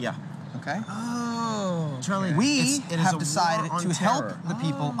oil. Yeah. Okay. Oh, Charlie. We it is have a decided war on to help terror. the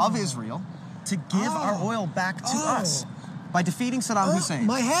people of Israel to give our oil back to us. by defeating Saddam Hussein.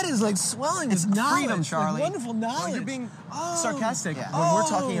 My head is like swelling It's with knowledge. freedom, Charlie. Like wonderful knowledge. Well, you're being sarcastic Yeah. when we're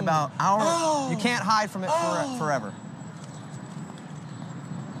talking about our. You can't hide from it forever.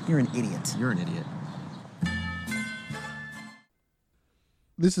 You're an idiot. You're an idiot.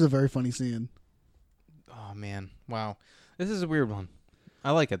 This is a very funny scene. Oh man, wow, this is a weird one.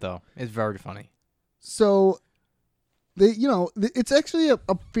 I like it though. It's very funny. So, it's actually a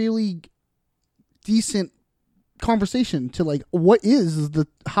fairly decent conversation to like, what is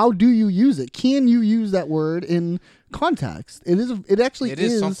how do you use it? Can you use that word in context? It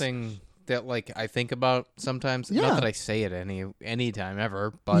is something that like I think about sometimes. Yeah. Not that I say it any time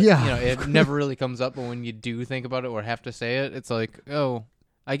ever, but Yeah. it never really comes up. But when you do think about it or have to say it, it's like, oh,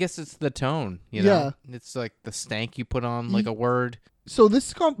 I guess it's the tone. Yeah. It's like the stank you put on like a word. So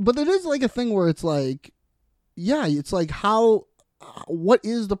but it is like a thing where it's like, yeah, it's like what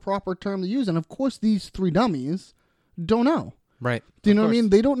is the proper term to use? And of course, these three dummies don't know. Right. Do you Of know what I course. mean?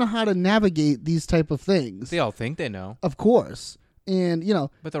 They don't know how to navigate these type of things. They all think they know, Of course. And,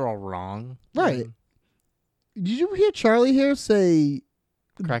 but they're all wrong. right. Did you hear Charlie here say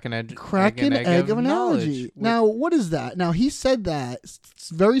Crack an egg of analogy? knowledge. Now, what is that? Now, he said that. It's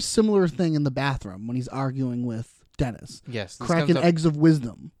a very similar thing in the bathroom when he's arguing with Dennis. Yes. This Cracking comes up- eggs of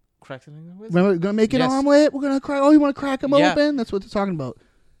wisdom. Cracking eggs of wisdom. Remember, we're going to make an Yes. omelet. We're going to crack. Oh, you want to crack them Yeah. open? That's what they're talking about.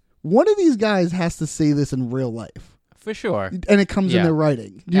 One of these guys has to say this in real life. For sure. And it comes in Yeah. their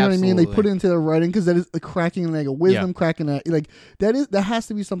writing. Do you know what I mean? They put it Absolutely. into their writing because that is the cracking an egg of wisdom, Yeah. cracking a, like that has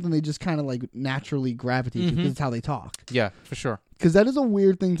to be something they just kind of like naturally gravitate to because it's how they talk. Yeah, for sure. Because that is a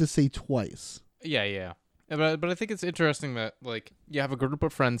weird thing to say twice. Yeah. But I think it's interesting that like you have a group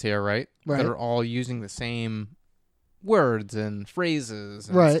of friends here, right? Right. That are all using the same words and phrases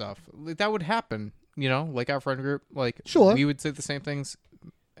and Right. stuff. Like that would happen, like our friend group. Like Sure. we would say the same things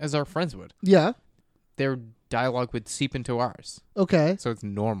as our friends would. Yeah. Their dialogue would seep into ours, Okay. so it's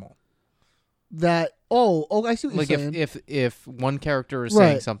normal. That. Oh. I see what Like you're saying. if one character is Right.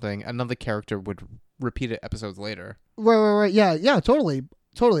 saying something, another character would repeat it episodes later. Right. Yeah. Totally.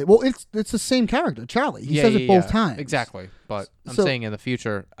 Well, it's the same character, Charlie. He says it both times. Exactly. But I'm So- saying in the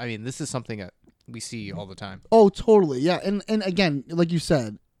future, I mean, this is something that we see all the time. Oh, totally. Yeah. And again, like you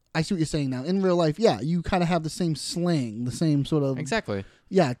said, I see what you're saying now. In real life, yeah, you kind of have the same slang, the same sort of Exactly.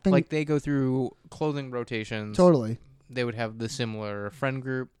 yeah thing. Like they go through clothing rotations. Totally. They would have the similar friend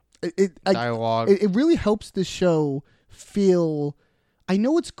group It dialogue. it really helps the show feel. I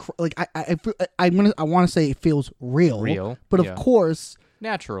know it's like I want to say it feels real, but yeah. of course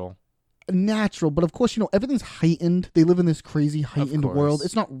Natural. natural. But of course, everything's heightened. They live in this crazy heightened course. world.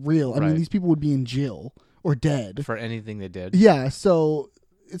 It's not real. I mean, Right. these people would be in jail or dead. For anything they did. Yeah, so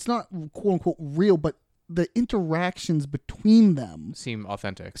it's not quote unquote real, but the interactions between them Seem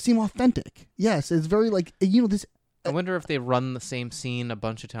authentic. seem authentic. Yes, it's very like this. I wonder if they run the same scene a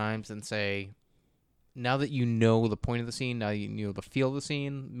bunch of times and say, now that you know the point of the scene, now you know the feel of the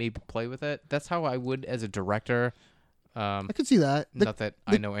scene, maybe play with it. That's how I would as a director. I could see that. Not that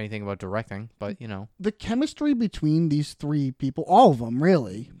I know anything about directing, but The chemistry between these three people, all of them,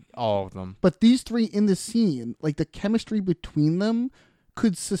 really, all of them. but these three in the scene, like the chemistry between them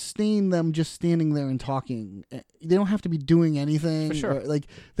could sustain them just standing there and talking. They don't have to be doing anything. For sure. or, like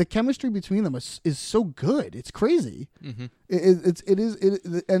the chemistry between them is so good. It's crazy. Mm-hmm. It is,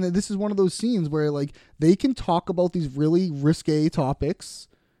 and this is one of those scenes where like they can talk about these really risque topics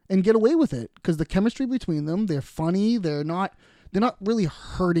and get away with it because the chemistry between them, they're funny. They're not really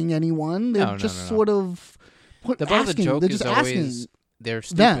hurting anyone. They're No. just sort of The butt of the asking. joke They're is just always asking they're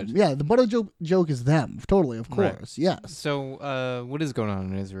stupid. them. Yeah, the butt of the joke is them. Totally, of Right. course. Yes. So, what is going on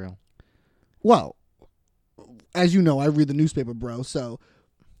in Israel? Well, as you know, I read the newspaper, bro. So,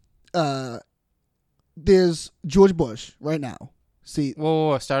 there's George Bush right now. See,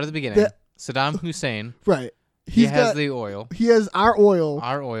 Whoa, start at the beginning. The- Saddam Hussein. right? He He's has got the oil, he has our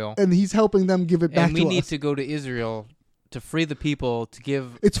oil, and he's helping them give it back we to need us. to go to Israel to free the people to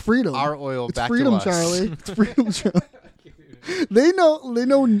give It's freedom. our oil It's back freedom, to us. Charlie. It's freedom, Charlie. They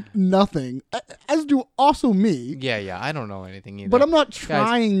know nothing, as do also me. Yeah, I don't know anything either. But I'm not Guys,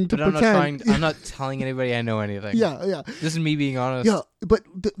 trying to but I'm pretend. I'm not telling anybody I know anything. Yeah. This is me being honest. Yeah, but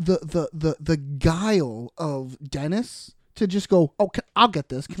the guile of Dennis to just go, oh, I'll get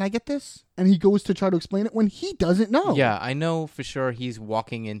this. Can I get this? And he goes to try to explain it when he doesn't know. Yeah, I know for sure he's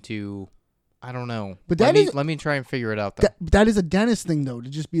walking into, I don't know. But let me try and figure it out though. That is a Dennis thing though, to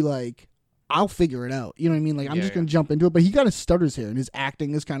just be like, I'll figure it out. You know what I mean? Like I'm Yeah, just gonna jump into it. But he kind of stutters here, and his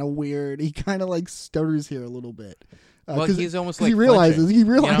acting is kind of weird. He kind of like stutters here a little bit. Well, he's almost 'cause like he realizes flinching. he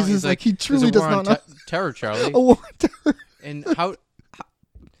realizes he's like he "There's truly a does war not on know. terror, Charlie. A war on terror. And how?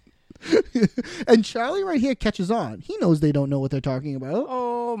 And Charlie right here catches on. He knows they don't know what they're talking about.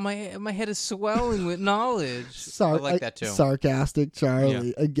 Oh, my head is swelling with knowledge. I like that too. Sarcastic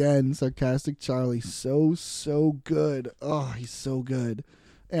Charlie. Again, sarcastic Charlie. So good. Oh, he's so good.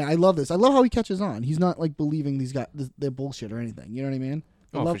 And I love this. I love how he catches on. He's not like believing these guys, they're bullshit or anything. You know what I mean?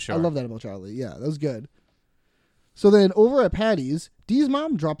 For sure. I love that about Charlie. Yeah, that was good. So then over at Paddy's, Dee's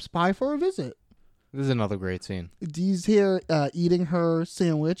mom drops by for a visit. This is another great scene. Dee's here eating her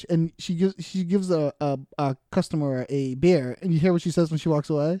sandwich, and she gives a customer a beer, and you hear what she says when she walks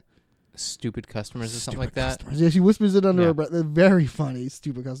away. Stupid customers or something Stupid like that. customers. Yeah, she whispers it under Yeah. her breath. They're very funny,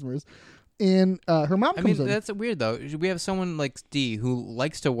 stupid customers. And her mom I comes mean, in. that's weird though. We have someone like Dee who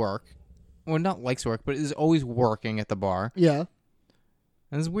likes to work, or not likes to work, but is always working at the bar. Yeah.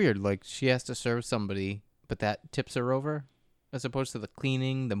 And it's weird. Like she has to serve somebody, but that tips her over. as opposed to the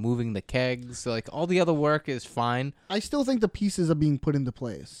cleaning, the moving the kegs. Like all the other work is fine. I still think the pieces are being put into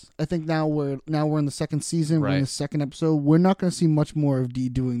place. I think now we're in the second season. We're in Right. the second episode. We're not going to see much more of Dee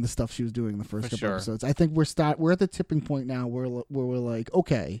doing the stuff she was doing in the first For couple sure. episodes. I think we're at the tipping point now where we're like,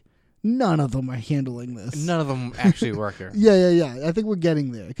 okay, none of them are handling this. None of them actually work here. Yeah. I think we're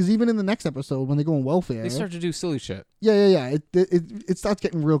getting there because even in the next episode when they go on welfare, They start to do silly shit. Yeah. It starts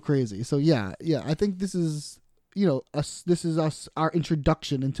getting real crazy. So yeah. I think this is us. This is us. Our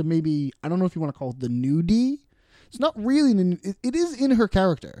introduction into maybe I don't know if you want to call it the new Dee. It's not really. It is in her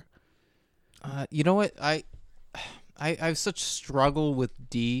character. You know what? I have such struggle with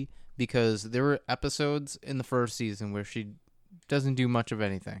Dee because there were episodes in the first season where she doesn't do much of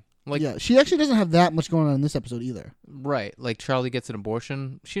anything. Like Yeah, she actually doesn't have that much going on in this episode either. right, like Charlie gets an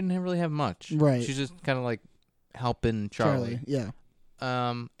abortion. She didn't really have much. Right. She's just kind of like helping Charlie. Yeah,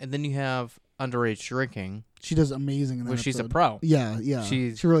 And then you have underage drinking, she does amazing in that where she's a episode. pro. Yeah.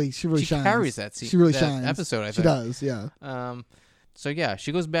 She really She shines. carries that scene. She really that shines. episode. I think She does. Yeah. So yeah,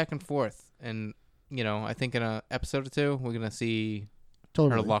 she goes back and forth, and I think in a episode or two we're gonna see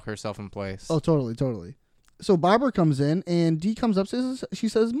Totally. her lock herself in place. Oh, totally. So Barbara comes in, and Dee comes up, she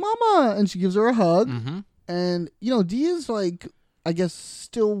says, "Mama," and she gives her a hug. Mm-hmm. And Dee is like, I guess,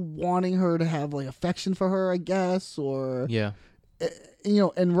 still wanting her to have like affection for her, I guess, or Yeah.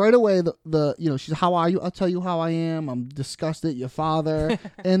 and right away the she's, "How are you? I'll tell you how I am. I'm disgusted, your father."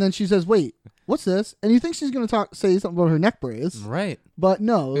 And then she says, "Wait, what's this?" And you think she's gonna say something about her neck brace, Right. but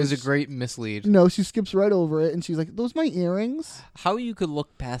no, It was a great mislead. no. She skips right over it, and she's like, "Those my earrings." How you could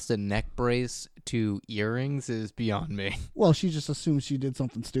look past a neck brace to earrings is beyond me. Well, she just assumes she did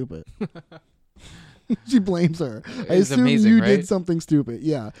something stupid. She blames her. I It's assume amazing, you right? did something stupid.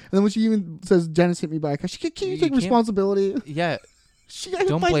 Yeah. And then when she even says, "Dennis hit me by a car," she can you You take can't- responsibility? Yeah. She got hit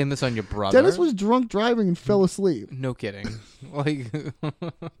Don't by- blame this on your brother. Dennis was drunk driving and fell asleep. No kidding. Like,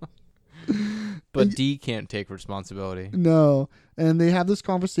 but Dee can't take responsibility. No. And they have this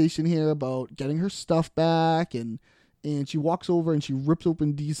conversation here about getting her stuff back, and she walks over and she rips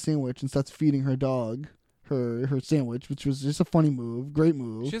open Dee's sandwich and starts feeding her dog her sandwich, which was just a funny move. Great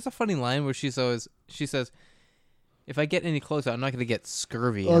move. She has a funny line where she says, "If I get any closer, I'm not going to get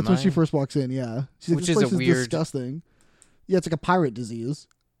scurvy." Oh, that's when am she I?" first walks in, yeah. She's like, Which "This is a place weird- disgusting." Yeah, it's like a pirate disease.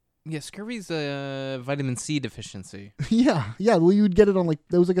 Yeah, scurvy's a vitamin C deficiency. Yeah. Well, you would get it on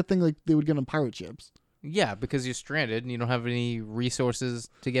there was like a thing like they would get on pirate ships. Yeah, because you're stranded and you don't have any resources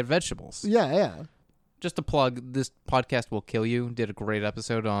to get vegetables. Yeah. Just to plug, this podcast will kill you. Did a great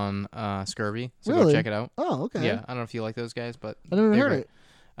episode on scurvy, so Really? go check it out. Oh, okay. Yeah, I don't know if you like those guys, but I never they're heard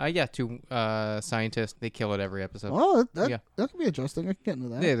great. it. Yeah, two scientists. They kill it every episode. Oh, Yeah. that could be interesting. I can get into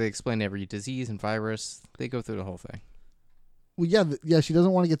that. They explain every disease and virus. They go through the whole thing. Well, yeah. She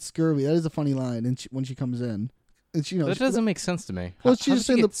doesn't want to get scurvy. That is a funny line. And when she comes in, and That doesn't make sense to me. Well, How she's does just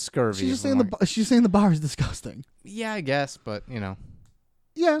she saying get scurvy. she's just from saying like- she's saying the bar is disgusting. Yeah, I guess, but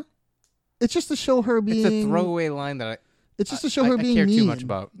Yeah. It's just to show her being. it's a throwaway line that It's just to show her being I care mean. too much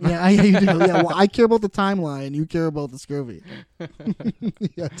about. Yeah, you do. Yeah, well, I care about the timeline. You care about the scurvy.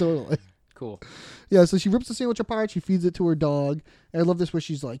 Yeah, totally. Cool. Yeah, so she rips the sandwich apart. She feeds it to her dog. And I love this where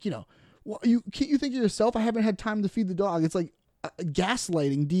she's like, well, can't you think of yourself? I haven't had time to feed the dog. It's like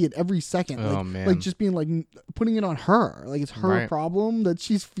gaslighting Dee at every second. Oh, man. Like just being like putting it on her. Like it's her Right. problem that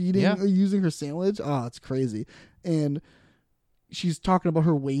she's feeding, Yeah. using her sandwich. Oh, it's crazy. And she's talking about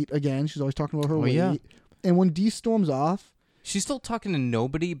her weight again. She's always talking about her weight. yeah. And when Dee storms off, She's still talking to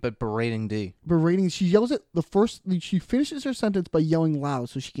nobody but berating Dee. she yells at she finishes her sentence by yelling loud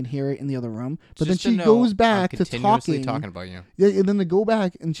so she can hear it in the other room. But then Just to she know goes back I'm to continuously talking about you. Yeah, and then they go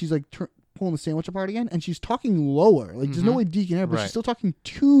back and she's like pulling the sandwich apart again, and she's talking lower. Like there's no way Dee can hear, but Right. she's still talking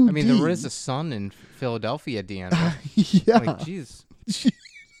to I mean, Dee. there is a son in Philadelphia, Deandra. Yeah, Like, jeez.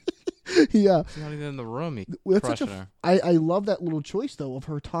 yeah. She's not even in the room. He Well, that's such crushing her. I love that little choice though of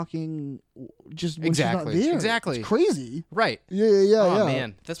her talking just when Exactly, she's not there. exactly. It's crazy. Right. Yeah. Oh,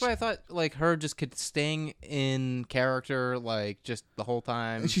 man. That's why I thought, her just staying in character, just the whole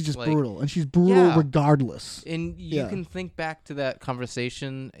time. And she's just like, brutal, and she's brutal Yeah. regardless. And you Yeah. can think back to that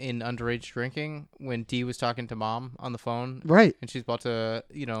conversation in Underage Drinking when Dee was talking to Mom on the phone. Right. And she's about to,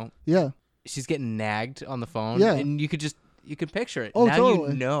 Yeah. she's getting nagged on the phone. Yeah. And you could picture it. Oh, now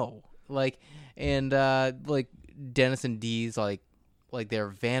totally. you know. Dennis and Dee's their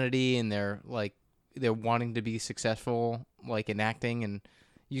vanity and their wanting to be successful in acting, and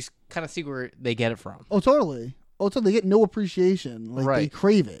you kind of see where they get it from. Oh, totally. Oh, so they get no appreciation. Like they Right.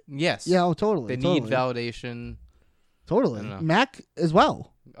 crave it. Yes. Yeah. Oh, totally. They totally. need validation. Totally. I don't know. Mac as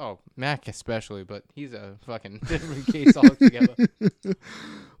well. Oh, Mac especially, but he's a fucking different case altogether.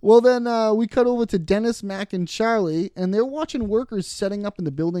 Well, then we cut over to Dennis, Mac, and Charlie, and they're watching workers setting up in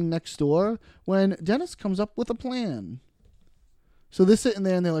the building next door when Dennis comes up with a plan. So they're sitting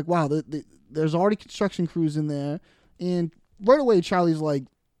there, and they're like, wow, there's already construction crews in there. And right away, Charlie's like,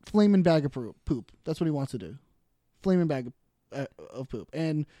 flaming bag of poop. That's what he wants to do. Flaming bag of poop.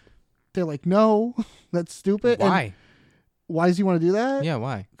 And they're like, no, that's stupid. Why? And why does he want to do that? Yeah,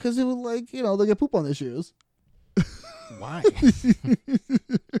 why? Because it was like, they'll get poop on their shoes. Why?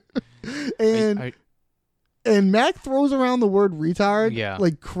 And Mac throws around the word retard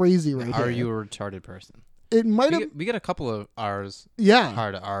like crazy right Are here. you a retarded person? It might have. We get a couple of R's. Yeah.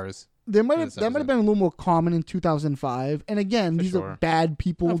 Hard R's. That might have been a little more common in 2005. And again, these are bad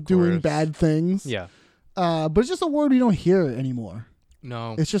people doing bad things. Yeah. But it's just a word we don't hear anymore.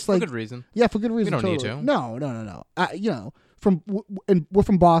 No. It's just for like good reason. Yeah, for good reason. We don't totally. need to. No. And we're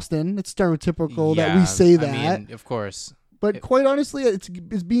from Boston. It's stereotypical that we say that. I mean, of course. But quite honestly, it's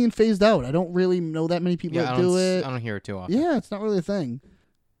being phased out. I don't really know that many people that do it. I don't hear it too often. Yeah, it's not really a thing.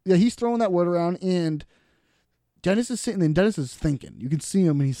 Yeah, he's throwing that word around, and Dennis is sitting there, and Dennis is thinking. You can see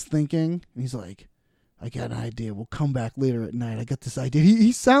him, and he's thinking, and he's like, I got an idea. We'll come back later at night. I got this idea.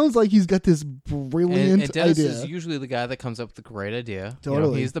 He sounds like he's got this brilliant and Dennis idea. is usually the guy that comes up with the great idea.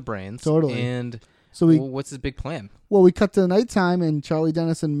 Totally. He's the brains. Totally. And so what's his big plan? Well, we cut to nighttime, and Charlie,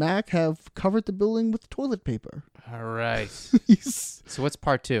 Dennis, and Mac have covered the building with toilet paper. All right. So what's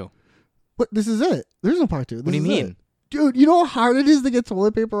part 2? What? This is it. There's no part 2. What do you mean? Dude, you know how hard it is to get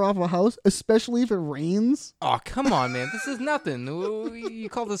toilet paper off a house, especially if it rains? Oh, come on, man. This is nothing. You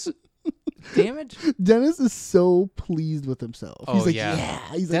call this damage? Dennis is so pleased with himself. Oh, he's like, yeah.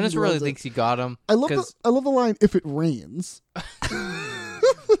 He's Dennis like, really thinks he got him. I love the line, if it rains.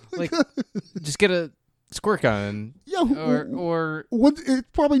 Like, just get a squirt gun. Yeah. Or it's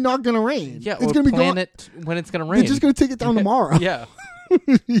probably not going to rain. Yeah, it's or gonna be plan it when it's going to rain. They're just going to take it down tomorrow. Yeah.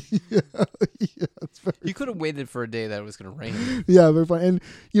 That's very You could have waited for a day that it was going to rain. Yeah, very fun. And,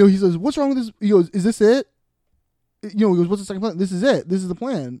 he says, what's wrong with this? He goes, is this it? He goes, what's the second plan? This is it. This is the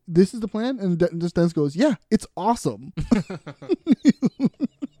plan. This is the plan? And Dennis goes, yeah, it's awesome.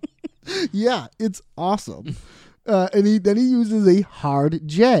 Yeah, it's awesome. And then he uses a hard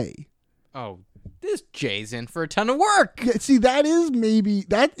J. Oh, this J's in for a ton of work. Yeah, see, that is weird.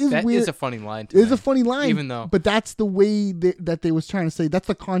 That is a funny line. It is a funny line, even though, but that's the way that they was trying to say. That's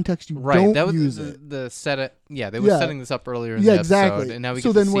the context you right. don't That was use the set it. Yeah, they were setting this up earlier in the exactly. episode, and now we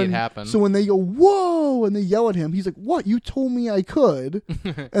get to see it happen. So when they go whoa and they yell at him, he's like, "What? You told me I could,"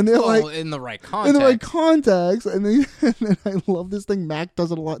 and they're like, in the right context. In the right context, and then I love this thing. Mac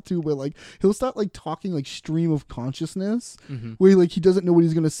does it a lot too, where like he'll start like talking like stream of consciousness, where he doesn't know what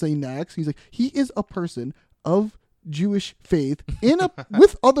he's gonna say next. He's like, he is a person of Jewish faith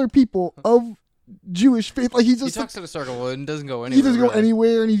with other people of Jewish faith. Like he talks in a circle and doesn't go anywhere. He doesn't go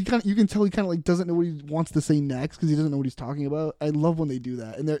anywhere, and you can tell he kind of like doesn't know what he wants to say next because he doesn't know what he's talking about. I love when they do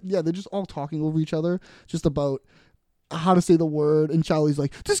that, and they're just all talking over each other, just about how to say the word. And Charlie's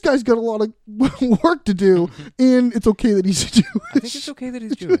like, "This guy's got a lot of work to do, and it's okay that he's Jewish." I think it's okay that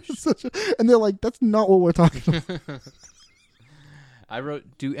he's Jewish. And they're like, "That's not what we're talking about." I wrote,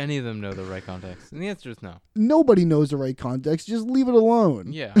 do any of them know the right context? And the answer is no. Nobody knows the right context. Just leave it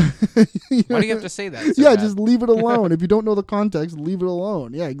alone. Yeah. Why do you have to say that? So yeah, just leave it alone. If you don't know the context, leave it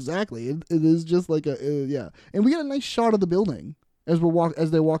alone. Yeah, exactly. It is just like yeah. And we get a nice shot of the building as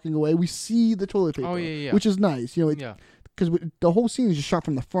they're walking away. We see the toilet paper. Oh, yeah. Which is nice. Because the whole scene is just shot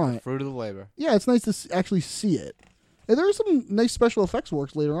from the front. Fruit of the labor. Yeah, it's nice to actually see it. And there are some nice special effects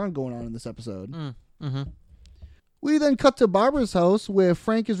works later on going on in this episode. Mm-hmm. We then cut to Barbara's house where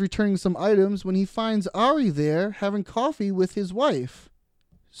Frank is returning some items when he finds Ari there having coffee with his wife,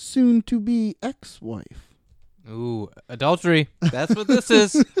 soon-to-be ex-wife. Ooh, adultery. That's what this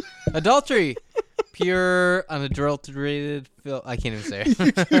is. Adultery. Pure, unadulterated I can't even say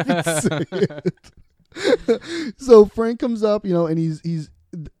it. So Frank comes up, and he's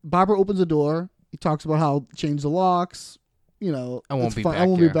Barbara opens the door. He talks about how change the locks. I won't be back. I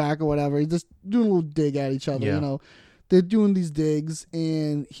won't be back or whatever. He's just doing a little dig at each other. Yeah. They're doing these digs,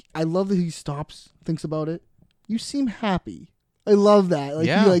 and I love that he stops, thinks about it. You seem happy. I love that.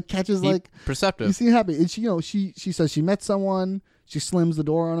 He catches perceptive. You seem happy, and she says she met someone. She slams the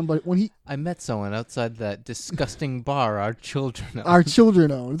door on him, but when I met someone outside that disgusting bar our children own. Our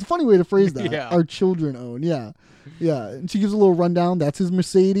children own. It's a funny way to phrase that. Yeah. Our children own. Yeah. And she gives a little rundown. That's his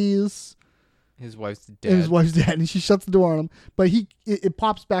Mercedes. His wife's dead. And she shuts the door on him. But it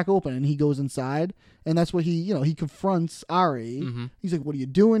pops back open, and he goes inside, and that's where he confronts Ari. Mm-hmm. He's like, "What are you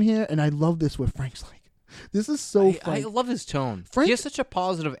doing here?" And I love this where Frank's like, "This is so funny." I love his tone. Frank, he has such a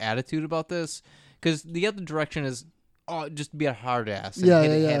positive attitude about this because the other direction is just be a hard ass and Yeah, hit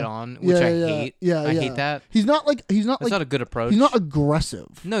yeah, it yeah. head on, which I hate. Yeah, I hate that. He's not That's like not a good approach. he's not aggressive.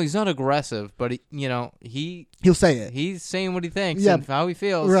 No, he's not aggressive, but He'll say it. he's saying what he thinks Yeah. and how he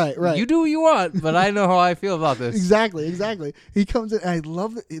feels. Right. You do what you want, but I know how I feel about this. Exactly. He comes in. And I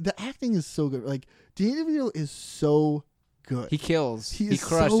love the acting is so good. Like Danny DeVito is so good. He kills. He He is so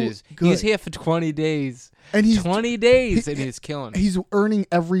crushes. good. He's here for 20 days. And he's 20 days, and he's killing. He's earning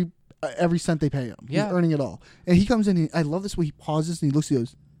every cent they pay him. Yeah. He's earning it all. And he comes in. And I love this way he pauses and he looks. He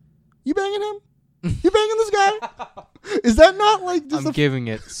goes, "You banging him? You banging this guy? Is that not like just I'm giving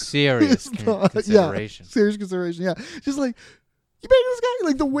it serious consideration. Yeah, serious consideration. Yeah, just like you banging this guy.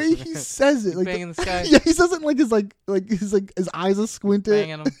 Like the way he says it. Like banging this guy? Yeah, he says it like his eyes are squinted.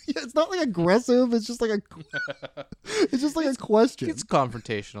 Banging him. Yeah, it's not like aggressive. It's just like a question. It's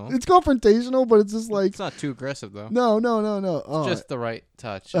confrontational. It's confrontational, but it's just like It's not too aggressive though. no. Oh, Just the right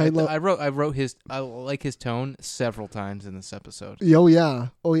touch. I I wrote his. I like his tone several times in this episode. oh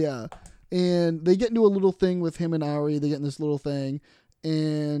yeah. And they get into a little thing with him and Ari. They get in this little thing,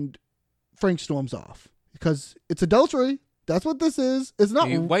 and Frank storms off because it's adultery. That's what this is. It's not.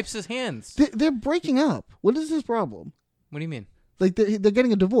 He wipes his hands. They're breaking up. What is his problem? What do you mean? Like they're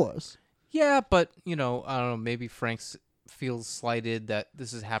getting a divorce. Yeah, but I don't know. Maybe Frank feels slighted that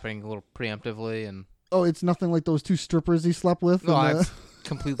this is happening a little preemptively, and Oh, it's nothing like those two strippers he slept with. no, in the- that's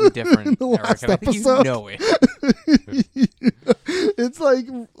completely different. in the Eric, last and I think episode. you know it. It's like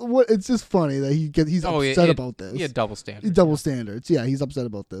what? It's just funny that he's upset about this. Yeah, double standard. Double standards. Yeah, he's upset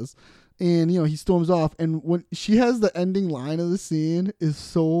about this, and he storms off. And when she has the ending line of the scene is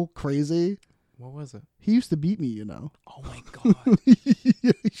so crazy. What was it? He used to beat me, Oh my god.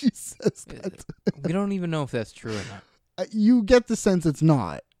 She says that. We don't even know if that's true or not. You get the sense it's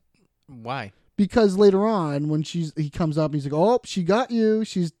not. Why? Because later on, when he comes up, he's like, "Oh, she got you.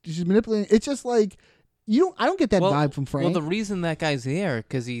 She's manipulating." It's just like I don't get that vibe from Frank. Well, the reason that guy's there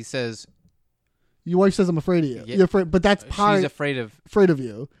because he says Your wife says I'm afraid of you. Yeah. You're afraid, but that's part. she's afraid of. Afraid of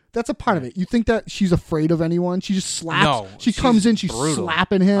you. That's a part of it. You think that she's afraid of anyone? She just slaps. No, she she's comes in. She's brutal.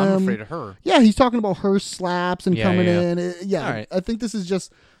 slapping him. I'm afraid of her. Yeah, he's talking about her slaps and Yeah, coming yeah. in. Yeah, All right. I think this is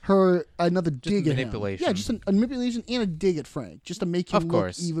just her another dig at him. manipulation. Yeah, just a manipulation and a dig at Frank, just to make him Of look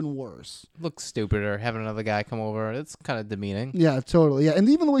course. even worse. Looks stupid or having another guy come over. It's kind of demeaning. Yeah, totally. Yeah, and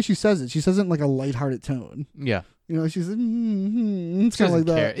even the way she says it in like a lighthearted tone. Yeah. She's it's kind of She like doesn't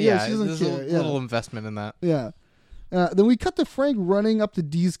that. care. Yeah, she doesn't there's care. a Yeah. little investment in that. Yeah. Then we cut to Frank running up to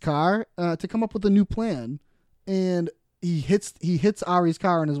Dee's car to come up with a new plan, and he hits Ari's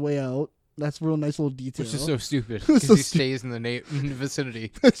car on his way out. That's a real nice little detail. Which is so stupid It's because so he stays in the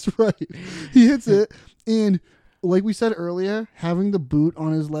vicinity. That's right. He hits it, and like we said earlier, having the boot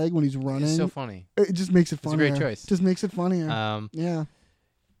on his leg when he's running, It's so funny. it just makes it a funnier. great choice. Just makes it funnier. Yeah.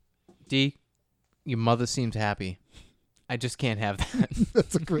 D, your mother seems happy. I just can't have that.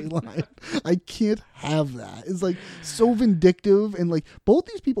 That's a great line. I can't have that. It's like so vindictive, and like both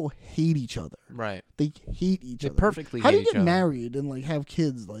these people hate each other. Right. They hate each They other. perfectly How do hate you each get other. married and like have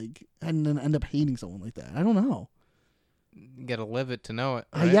kids and then end up hating someone like that? I don't know. You gotta live it to know it.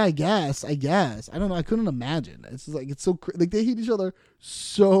 Yeah, Right? I guess. I don't know. I couldn't imagine. It's just like it's so like they hate each other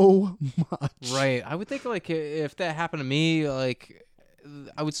so much. Right. I would think like if that happened to me, like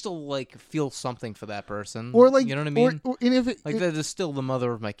I would still like feel something for that person. Or like you know what I mean? And if Like that is still the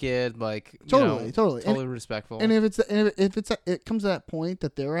mother of my kid. Like Totally. totally respectful. And if it comes to that point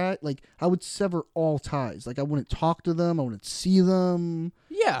that they're at, like I would sever all ties. Like I wouldn't talk to them. I wouldn't see them.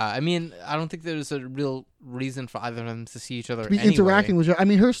 yeah, I mean, I don't think there's a real reason for either of them to see each other. To be anyway. interacting with her. I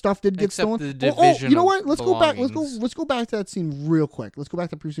mean, her stuff did get Except stolen. the Oh, division you know of what? Let's go back. belongings. Let's go back to that scene real quick. Let's go back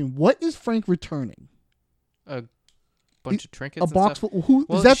to the previous scene. What is Frank returning? A bunch of trinkets. A and box? Stuff. Who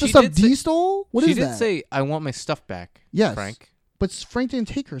Well, is that? The she stuff did D say- stole? What she is did that? say, "I want my stuff back." Yes, Frank. But Frank didn't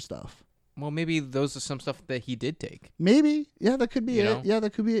take her stuff. Well, maybe those are some stuff that he did take. Maybe. Yeah, that could be You it. know? Yeah,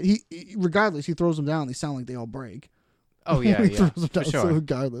 that could be it. He regardless, he throws them down. They sound like they all break. Oh yeah, He yeah, throws them for down, so sure.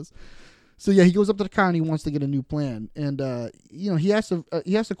 regardless. So yeah, he goes up to the car and he wants to get a new plan. And he asks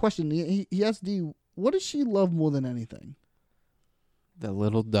a question. He asks D, what does she love more than anything? The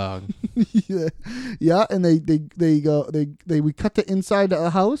little dog. yeah, and we cut to inside the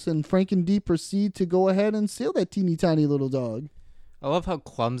house, and Frank and Dee proceed to go ahead and steal that teeny tiny little dog. I love how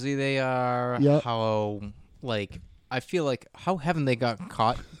clumsy they are. Yeah. How I feel like how haven't they got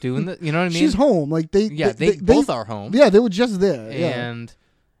caught doing that? You know what I mean? She's home, like they both are home. Yeah, they were just there. And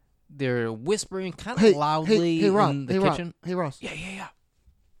they're whispering kind of Hey, loudly hey, Ross, in the hey, kitchen. Hey, Ross. Yeah.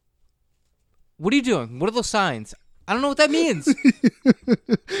 What are you doing? What are those signs? I don't know what that means.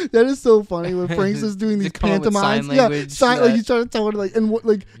 That is so funny when Frank's just doing To these come up with sign pantomimes. language Like that- he's trying to tell her like, and what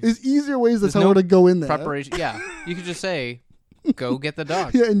like there's easier ways to There's tell no her to go in there. Preparation. Yeah, you could just say, "Go get the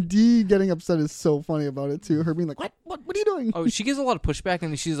dog." Yeah, and Dee getting upset is so funny about it too. Her being like, "What are you doing?" Oh, she gives a lot of pushback,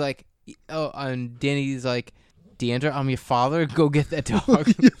 and she's like, "Oh," and Danny's like, "Deandra, I'm your father. Go get that dog."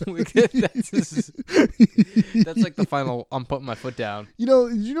 Like, that's like the final. I'm putting my foot down. You know,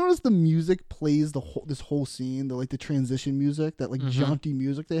 did you notice the music plays this whole scene, the transition music, that like jaunty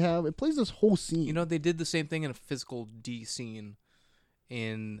music they have? It plays this whole scene. You know, they did the same thing in a physical D scene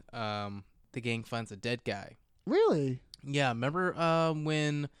in The Gang Finds a Dead Guy. Really? Yeah, remember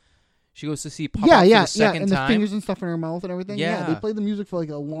when she goes to see Pop Yeah, for yeah, the second and time? the fingers and stuff in her mouth and everything. Yeah, they Yeah. play the music for like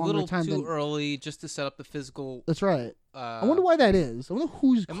a A longer little time too than. early just to set up the physical. That's right. I wonder why that is. I wonder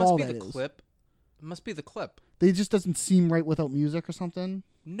whose It must call be that the is. clip. It must be the clip. They just doesn't seem right without music or something.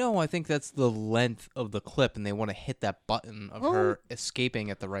 No, I think that's the length of the clip, and they want to hit that button of her escaping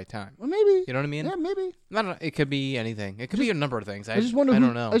at the right time. Well, maybe. You know what I mean? Yeah, maybe. I don't know. It could be anything. It could be a number of things. I just wonder. I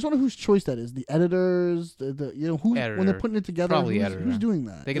don't know. I just wonder whose choice that is. The editors, the who when they're Editor. putting it together. Probably who's, editor. who's doing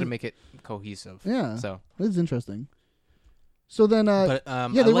that? They got to make it cohesive. Yeah. So, This is interesting. So then, but yeah, I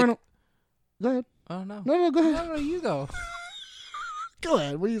they like, run. Go ahead. Oh no. No, go ahead. No, you go. Go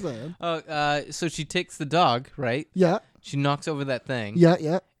ahead. What are you saying? So she takes the dog, right? Yeah, She knocks over that thing.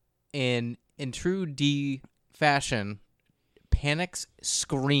 yeah. And in true D fashion, panics,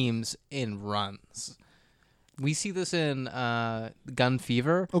 screams, and runs. We see this in Gun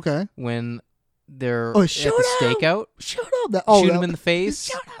Fever Okay. when they're Oh, at shoot the him! stakeout. Shoot him! Shoot him in the face.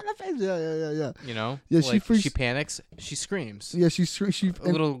 Shoot him in the face! Yeah. You know, Yeah, she like, freaks- she panics, she screams. Yeah, she A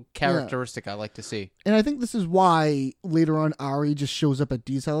little characteristic I like to see. and I think this is why later on Ari just shows up at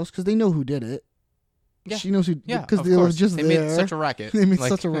Dee's house because they know who did it. Yeah. She knows who. Yeah, because of they were course. just They there. made such a racket. They made Like-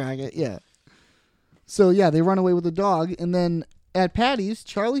 such a racket. Yeah. So yeah, they run away with the dog, and then at Paddy's,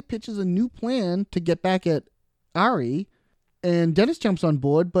 Charlie pitches a new plan to get back at Ari, and Dennis jumps on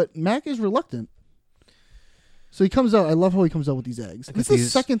board, but Mac is reluctant. So he comes out. I love how he comes out with these eggs. This is the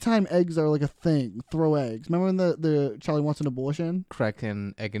these- second time eggs are like a thing. Throw eggs. Remember when the Charlie wants an abortion? Crack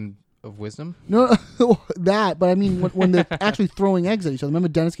an egg of wisdom. No, that. But I mean, when they're actually throwing eggs at each other. Remember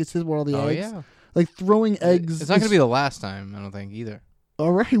Dennis gets hit with all the Oh eggs. yeah. Like throwing eggs. It's not going to be the last time, I don't think either.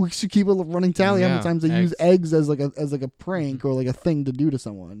 All right, we should keep a running tally how many Yeah, times they use eggs. eggs as like a prank or like a thing to do to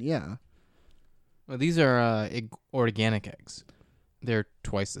someone. Yeah. Well, these are organic eggs. They're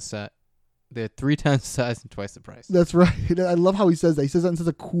twice the set. They're 3 times the size and twice the price. That's right. I love how he says that. He says that in such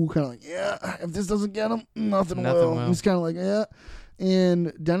a cool kind of like, yeah, if this doesn't get him, nothing will. will. He's kind of like, yeah.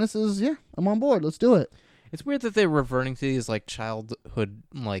 And Dennis is, yeah, I'm on board. Let's do it. It's weird that they're reverting to these like childhood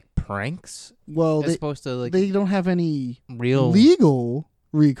like pranks Well, as opposed to like they don't have any real legal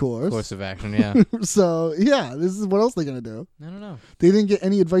recourse. course of action. Yeah. So, yeah, this is what else they're going to do. I don't know. They didn't get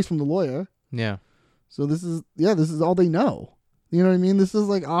any advice from the lawyer. Yeah. So this is all they know. You know what I mean? This is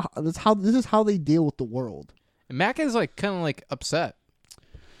like this is how they deal with the world. And Mac is like kind of like upset.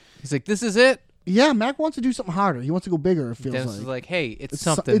 He's like, "This is it." Yeah, Mac wants to do something harder. He wants to go bigger. It feels Dennis like. is like, "Hey, it's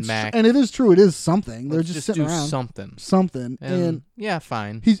so- something, Mac. and it is true. It is something. They're Let's just sitting do around. something." Something, And yeah,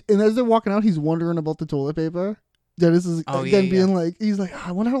 fine. and as they're walking out, he's wondering about the toilet paper. Dennis is Oh, again yeah, being like, he's like,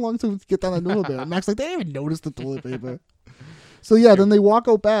 I wonder how long it took to get down that toilet paper. Mac's like, they didn't even notice the toilet paper. So yeah, then they walk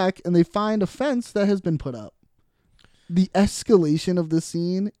out back and they find a fence that has been put up. The escalation of this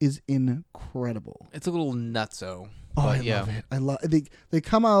scene is incredible. It's a little nutso. Oh, I love it. I love they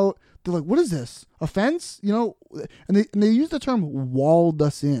come out. They're like, "What is this? A fence?" You know, and they use the term "walled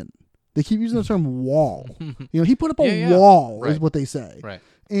us in." They keep using the term "wall." You know, he put up a Yeah. wall, is Right. what they say. Right.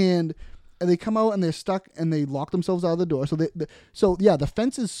 And they come out and they're stuck and they lock themselves out of the door. So yeah, the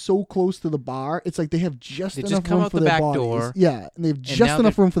fence is so close to the bar. It's like they have just They enough just come room out for the their back bodies. door. Yeah, and they have now just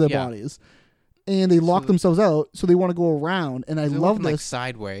enough they're- room for their yeah. bodies. And they lock So- themselves out, so they want to go around. And I They're love looking, like this.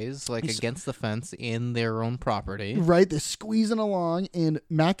 sideways, like against the fence in their own property. Right, they're squeezing along, and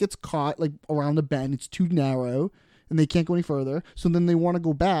Matt gets caught like around the bend. It's too narrow, and they can't go any further. So then they want to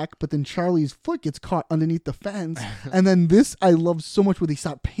go back, but then Charlie's foot gets caught underneath the fence. And then this I love so much where they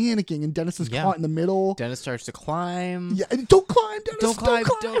start panicking, and Dennis is Yeah. caught in the middle. Dennis starts to climb. Yeah, and don't climb, Dennis. Don't climb.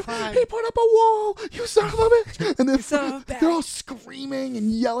 He put up a wall. You son of a bitch. And son of a they're all screaming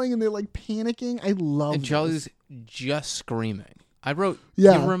and yelling, and they're like panicking. I love And this. Charlie's just screaming. I wrote,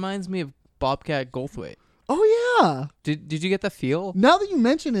 Yeah. it reminds me of Bobcat Goldthwait. Oh yeah. Did you get the feel? Now that you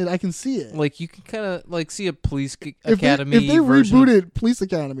mention it, I can see it. Like you can kind of like see a police if academy they version. rebooted Police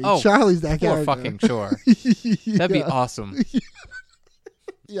Academy, Oh, Charlie's that For character. fucking sure. That'd be Yeah. awesome.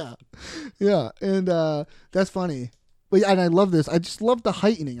 Yeah, and that's funny. But yeah, and I love this. I just love the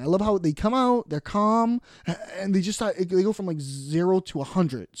heightening. I love how they come out, they're calm, and they go from like 0 to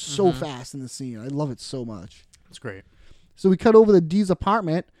 100 so fast in the scene. I love it so much. It's great. So we cut over to Dee's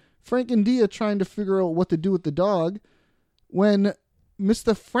apartment. Frank and Dee are trying to figure out what to do with the dog when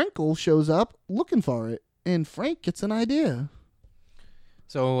Mr. Frankel shows up looking for it, and Frank gets an idea.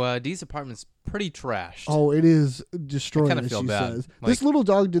 So Dee's apartment's pretty trashed. Oh, it is destroyed, as she bad. says. Like, this little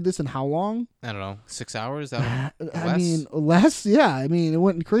dog did this in how long? I don't know, 6 hours? I Less? mean, less. Yeah, I mean, it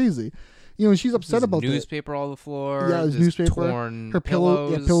went crazy. You know, she's upset There's about newspaper all the floor. Yeah, there's there's newspaper. Torn Her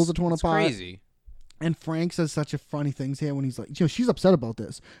pillows are torn it's apart. Crazy. And Frank says such a funny things here when he's like, you know, she's upset about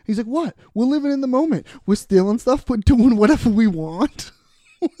this. He's like, what? We're living in the moment. We're stealing stuff, but doing whatever we want.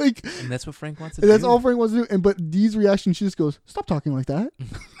 Like, And that's what Frank wants to and do. that's all Frank wants to do. And but Dee's reaction, she just goes, "Stop talking like that."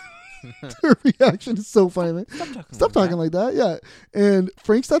 Her reaction is so funny. Like, Stop talking like that. Yeah. And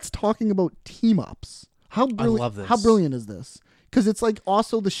Frank starts talking about team ups. How brilliant! love this. How brilliant is this? Because it's like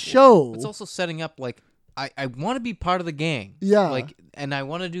also the show. It's also setting up like I want to be part of the gang. Yeah. Like, and I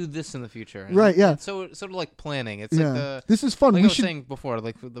want to do this in the future. And Right, yeah. it's sort of like planning. It's Yeah. like the This is fun. Like We I was should- saying before,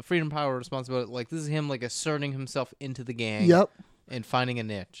 like the freedom, power, responsibility. Like this is him like asserting himself into the gang. Yep. And finding a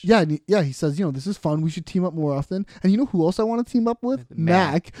niche. Yeah, he says, you know, this is fun. We should team up more often. And you know who else I want to team up with?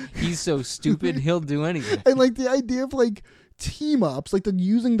 Mac. He's so stupid, he'll do anything. And like the idea of like team ups, like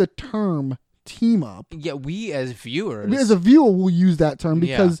using the term team up. Yeah, we as viewers, As a viewer, will use that term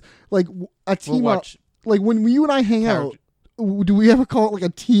because like a team up, watch like when you and I hang out, do we ever call it like a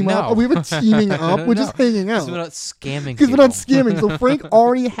team up? No. We have a teaming up. We're just hanging out. Because we're not scamming. Because we're not scamming. So Frank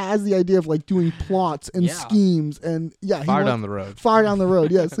already has the idea of like doing plots and Yeah. schemes and yeah, Far down the road. Far down the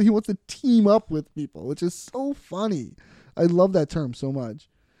road, yeah. So he wants to team up with people, which is so funny. I love that term so much.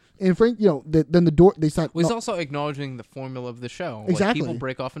 And Frank, you know, then the door they start. Well, he's also acknowledging the formula of the show. Exactly. Like people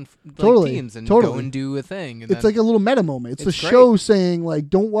break off in like, Totally. teams and Totally. go and do a thing. And It's then, like a little meta moment. It's the It's great. show saying like,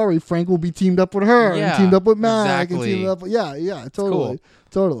 "Don't worry, Frank will be teamed up with her Yeah, and teamed up with Mac and exactly. teamed up." Yeah, totally, cool.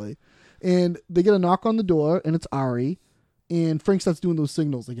 totally. And they get a knock on the door, and it's Ari, and Frank starts doing those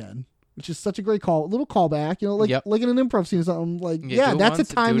signals again, which is such a great little callback. You know, like Yep. like in an improv scene or something. Like, Yeah, do it that's once,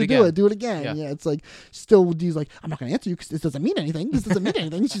 the time do to it do again. it. Do it again. Yeah. It's like still Dee's like, "I'm not gonna answer you because this doesn't mean anything. This doesn't mean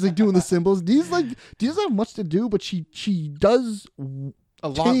anything." She's like doing the symbols. Dee doesn't have much to do, but she does a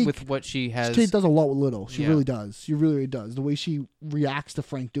lot with what she has. She does a lot with little. She Yeah. really does. She really does. The way she reacts to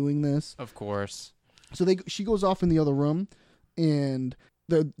Frank doing this. Of course. So she goes off in the other room, and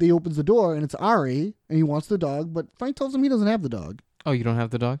they opens the door, and it's Ari, and he wants the dog, but Frank tells him he doesn't have the dog. Oh, you don't have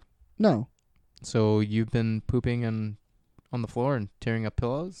the dog? No. So you've been pooping on the floor and tearing up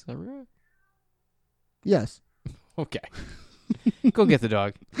pillows everywhere? Yes. Okay. Go get the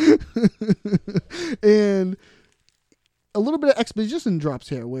dog. And a little bit of exposition drops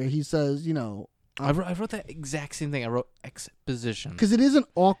here, where he says, you know, I wrote that exact same thing. I wrote exposition. because it is an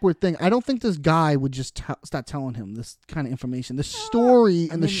awkward thing. I don't think this guy would just start telling him this kind of information. The story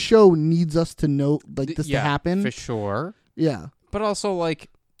and the show needs us to know like this to happen. For sure. Yeah. But also, like,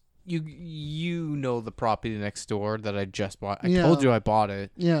 you know the property next door that I just bought. I Yeah. told you I bought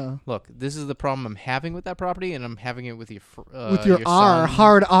it. Yeah. Look, this is the problem I'm having with that property, and I'm having it with your With your R, son.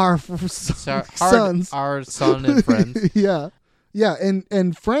 hard R for Hard sons. R son and friends. Yeah. Yeah,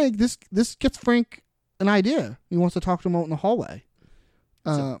 and Frank, this gets Frank an idea. He wants to talk to him out in the hallway.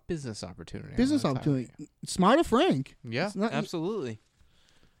 It's a business opportunity. Business I'm opportunity. Smart of Frank. Yeah, It's not- absolutely.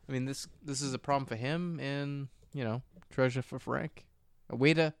 I mean, this is a problem for him, and treasure for Frank. A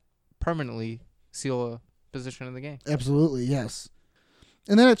way to permanently seal a position in the game. Absolutely, yes.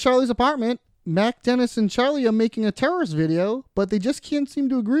 And then at Charlie's apartment, Mac, Dennis, and Charlie are making a terrorist video, but they just can't seem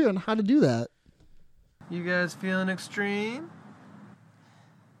to agree on how to do that. You guys feeling extreme?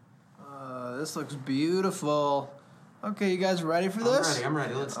 This looks beautiful. Okay, you guys ready for this? I'm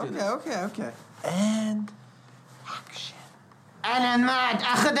ready. Let's do this. Okay. And action. أنا ما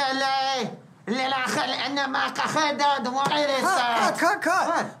أخذ اللي أنا ما أخذ دوري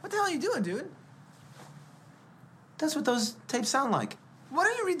Cut. What the hell are you doing, dude? That's what those tapes sound like. Why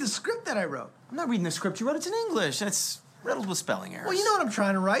don't you read the script that I wrote? I'm not reading the script you wrote. It's in English. That's riddled with spelling errors. Well, you know what I'm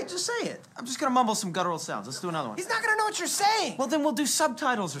trying to write. Just say it. I'm just gonna mumble some guttural sounds. Let's do another one. He's not gonna know what you're saying. Well, then we'll do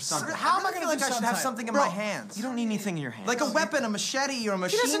subtitles or something. How am I really gonna feel like do I should have subtitles? something in Bro, my hands. You don't need anything in your hands. Like a weapon, a machete, or a He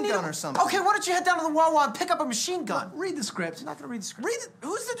machine doesn't need gun a- or something. Okay, why don't you head down to the Wawa and pick up a machine gun? Read the script. I'm not gonna read the script.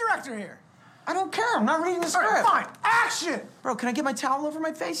 Who's the director here? I don't care. I'm not reading the All script. right, fine. Action. Bro, can I get my towel over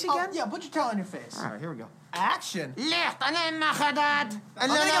my face again? Yeah, put your towel on your face. All right, here we go. Action. ليه أنا ما أخذت I'm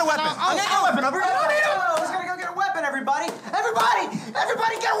gonna get a weapon. I'm gonna get a weapon. I was gonna go get a weapon, everybody.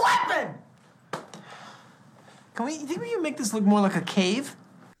 Everybody get a weapon! Can you think we can make this look more like a cave?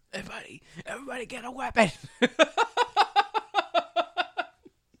 Everybody get a weapon.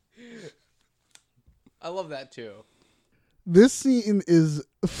 I love that too. This scene is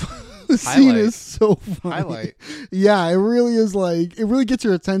so funny. Highlight. Yeah, it really is like it really gets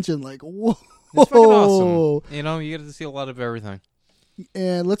your attention. Like, whoa, It's fucking awesome. You know, you get to see a lot of everything.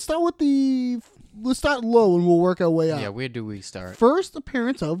 And let's start low and we'll work our way up. Yeah, where do we start? First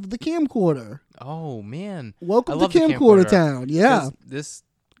appearance of the camcorder. Oh man, Welcome I to love the Camcorder Town. Yeah, this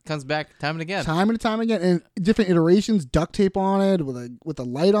comes back time and again. Time and time again, and different iterations. Duct tape on it with a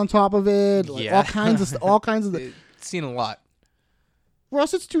light on top of it. Like Yeah. all kinds of. It's seen a lot.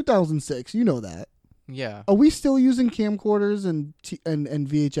 Ross, it's 2006. You know that. Yeah. Are we still using camcorders and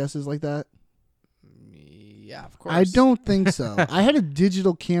VHSs like that? Yeah, of course. I don't think so. I had a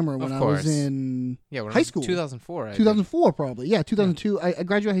digital camera when Of I was course. in when high school. 2004. I think. 2004 probably. Yeah, 2002. I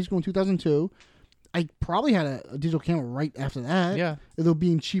graduated high school in 2002. I probably had a digital camera right after that. Yeah. Though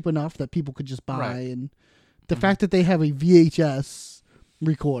being cheap enough that people could just buy. Right. And the fact that they have a VHS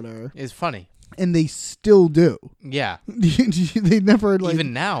recorder, Is funny. and they still do. Yeah. They never like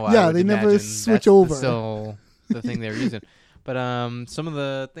Even now, yeah, I would they never imagine switch that's over. Still the thing they're using. But some of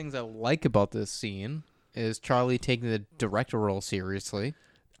the things I like about this scene is Charlie taking the director role seriously.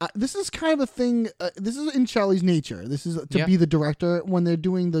 This is kind of a thing. This is in Charlie's nature. This is to Yeah. be the director when they're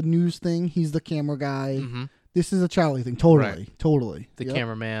doing the news thing. He's the camera guy. Mm-hmm. This is a Charlie thing. Totally, Right. totally. The Yep.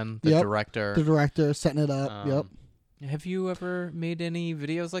 cameraman, the Yep. director. The director setting it up. Yep. Have you ever made any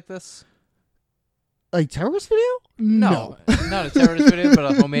videos like this? A terrorist video? No. Not a terrorist video,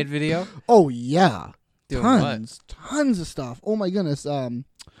 but a homemade video. Oh yeah. Doing Tons of stuff. Oh my goodness.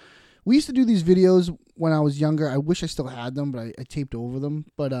 We used to do these videos when I was younger. I wish I still had them, but I taped over them.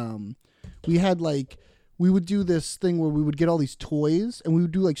 But we had we would do this thing where we would get all these toys and we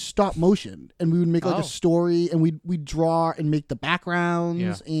would do like stop motion and we would make like Oh. a story and we'd draw and make the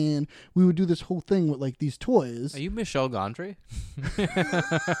backgrounds and we would do this whole thing with like these toys. Are you Michelle Gondry?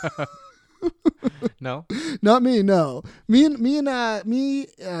 No? Not me, no. Me,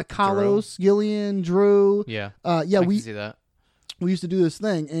 Carlos, Gillian, Drew. Yeah. Yeah, I we can see that. we used to do this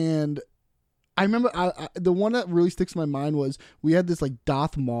thing, and I remember the one that really sticks in my mind was we had this like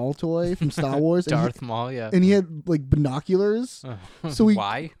Darth Maul toy from Star Wars. Darth Maul, yeah. And he had like binoculars. So we,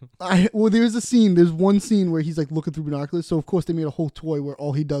 Why? There's one scene where he's like looking through binoculars. So of course they made a whole toy where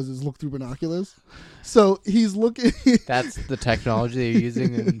all he does is look through binoculars. So he's looking. That's the technology they're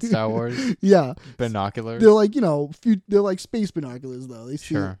using in Star Wars. Yeah. Binoculars. They're like, they're like space binoculars though. They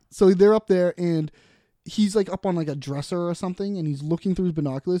see Sure. So they're up there and he's like up on like a dresser or something and he's looking through his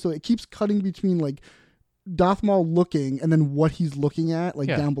binoculars. So it keeps cutting between like Darth Maul looking and then what he's looking at like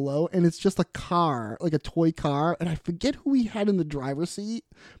down below. And it's just a car, like a toy car. And I forget who he had in the driver's seat,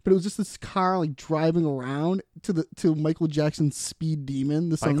 but it was just this car like driving around to Michael Jackson's Speed Demon.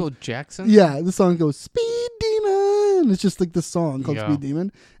 The song, Michael Jackson? yeah, the song goes Speed Demon. It's just like the song called Yeah. Speed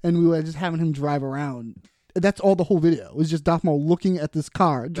Demon. And we were just having him drive around. That's all the whole video. It was just Darth Maul looking at this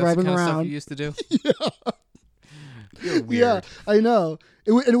car, That's driving the kind of stuff around. you used to do? Yeah. You're weird. Yeah, I know.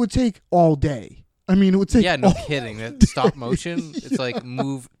 It would take all day. I mean, it would take. Yeah, no all kidding. That stop motion, it's like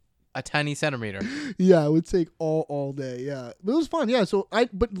move a tiny centimeter. Yeah, it would take all day. Yeah, but it was fun. Yeah. So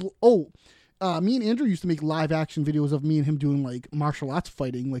me and Andrew used to make live action videos of me and him doing like martial arts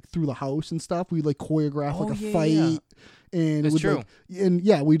fighting, like through the house and stuff. We'd like choreograph like a fight. Yeah. And That's we'd, true. Like, and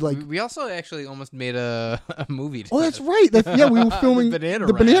yeah, we'd like. We also actually almost made a movie. Oh, that's right. Yeah, we were filming The Banana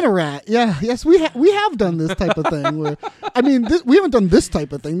the Rat. Banana Rat. Yeah, yes, we have done this type of thing. Where, I mean, we haven't done this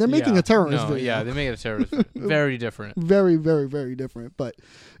type of thing. They're making a terrorist video. Yeah, they're making a terrorist video. Very different. Very, very, very different. But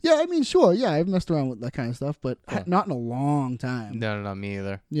yeah, I mean, sure, yeah, I've messed around with that kind of stuff, but not in a long time. No, me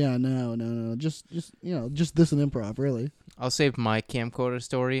either. Yeah, no. Just this and improv, really. I'll save my camcorder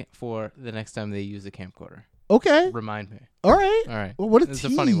story for the next time they use the camcorder. Okay. Remind me. All right. All right. Well, what a It's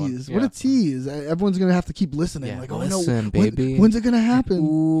tease. a funny one. What Yeah. a tease. Everyone's going to have to keep listening. Yeah, like, listen, no, baby. When's it going to happen?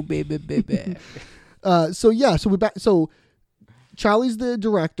 Ooh, baby. So we're back. So Charlie's the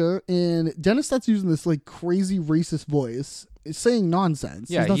director, and Dennis starts using this like crazy racist voice, saying nonsense.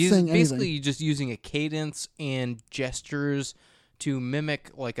 Yeah, he's not saying basically anything. just using a cadence and gestures to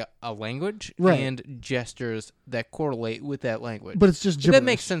mimic like a language Right. and gestures that correlate with that language. But it's just But gibberish. that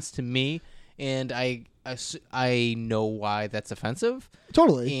makes sense to me, and I know why that's offensive.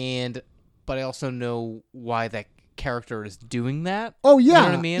 Totally. But I also know why that character is doing that. Oh yeah, You know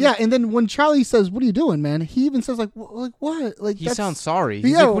what I mean? yeah. And then when Charlie says, "What are you doing, man?" He even says, "Like what?" Like He that's- sounds sorry.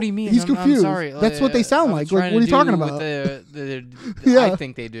 He's Yeah, like, what do you mean? he's I'm confused. sorry. That's what they sound I'm like. Like, trying what are to you talking do what about? the Yeah. I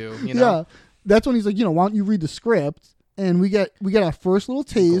think they do. You know? Yeah, that's when he's like, why don't you read the script? And we get our first little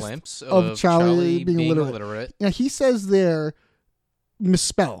taste Glimpse of Charlie being being illiterate. Yeah, he says they're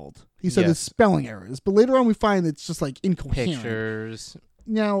misspelled. He said there's spelling errors, but later on we find it's just like incoherent. Pictures.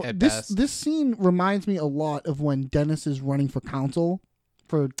 Now, At this best. this scene reminds me a lot of when Dennis is running for council,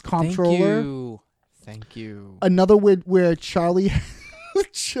 for comptroller. Thank you. Another where Charlie,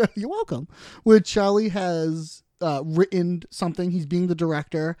 you're welcome. Where Charlie has written something. He's being the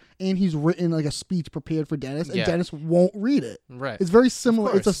director, and he's written like a speech prepared for Dennis, and Yeah. Dennis won't read it. Right. It's very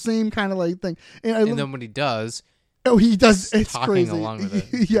similar. It's the course. same kind of like thing. And I And love, then when he does, he does. It's talking crazy. along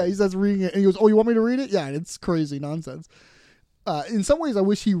with it. Yeah, he starts reading it, and he goes, "Oh, you want me to read it?" Yeah, and it's crazy nonsense. In some ways, I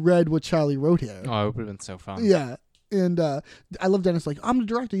wish he read what Charlie wrote here. oh, it would have been so fun. Yeah, and I love Dennis. Like, I'm the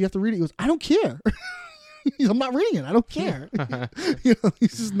director. You have to read it. He goes, "I don't care." I'm not reading it. I don't care.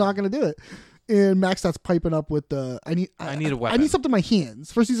 He's just not gonna do it. And Max starts piping up with the I need a weapon. I need something in my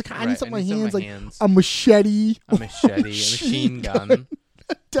hands. First he's like, I need something in my hands, like a machete. A machine gun.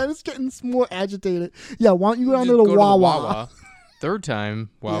 Dennis getting more agitated. Yeah, why don't you go down to the Wawa? Third time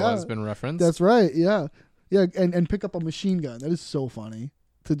Wawa's been referenced. That's right. Yeah. Yeah, and pick up a machine gun. That is so funny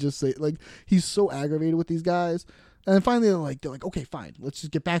to just say, like, he's so aggravated with these guys. And then finally they're like, okay, fine. Let's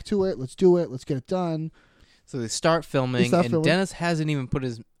just get back to it. Let's do it. Let's get it done. So they start filming, and Dennis hasn't even put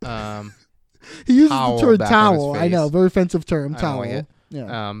his he uses the term back towel. on his I know, face. very offensive term, I towel. don't like it.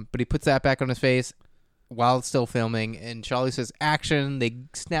 Yeah. But he puts that back on his face while it's still filming, and Charlie says action. They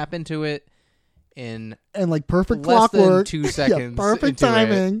snap into it in and like perfect less clockwork. than 2 seconds. Yeah, perfect into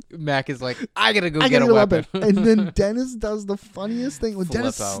timing. It, Mac is like, I gotta go I get gotta a weapon. And then Dennis does the funniest thing when Flip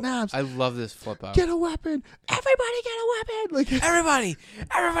Dennis out. snaps. I love this flip out. Get a weapon. Everybody get a weapon. Like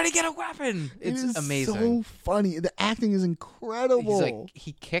Everybody get a weapon. It's it is amazing. so funny. The acting is incredible. He's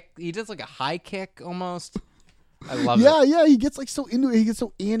like, he does like a high kick almost. I love it. Yeah, he gets like so into it. He gets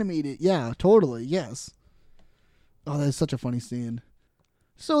so animated. Yeah, totally. Yes. Oh, that is such a funny scene.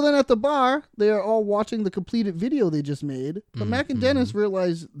 So then at the bar, they are all watching the completed video they just made. But Mac and Dennis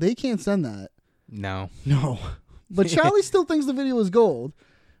realize they can't send that. No. But Charlie still thinks the video is gold.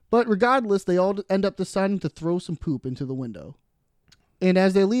 But regardless, they all end up deciding to throw some poop into the window. And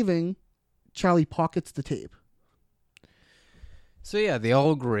as they're leaving, Charlie pockets the tape. So yeah, they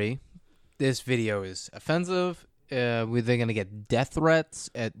all agree this video is offensive. They're going to get death threats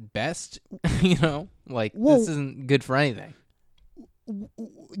at best. This isn't good for anything.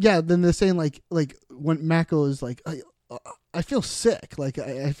 Yeah, then they're saying like when Mac goes like, I feel sick. Like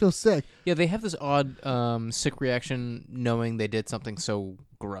I feel sick. Yeah, they have this odd sick reaction knowing they did something so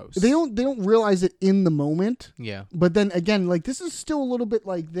gross. They don't realize it in the moment. Yeah. But then again, like this is still a little bit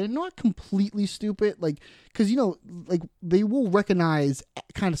like they're not completely stupid. Like because like they will recognize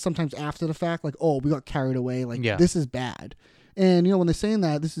kind of sometimes after the fact, like, oh, we got carried away. Like this is bad. And when they're saying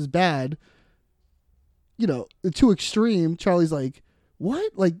that this is bad, too extreme. Charlie's like,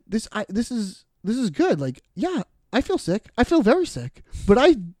 what? Like this is good. Like, yeah, I feel sick. I feel very sick. But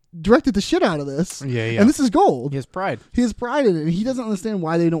I directed the shit out of this. Yeah. And this is gold. He has pride. He has pride in it, and he doesn't understand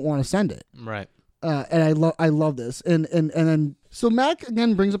why they don't want to send it. Right. And I love this. And then so Mac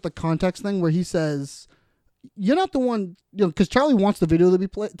again brings up the context thing where he says, "You're not the one," because Charlie wants the video to be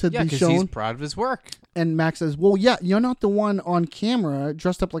be shown. Yeah, because he's proud of his work. And Mac says, "Well, yeah, you're not the one on camera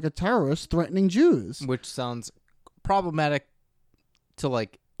dressed up like a terrorist threatening Jews," which sounds problematic to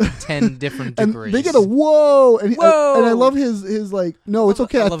like 10 different and degrees. they get a whoa, and whoa, and I love his like, no, it's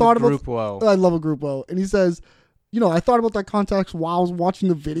okay. I thought about group whoa. I love a group whoa, and he says, I thought about that context while I was watching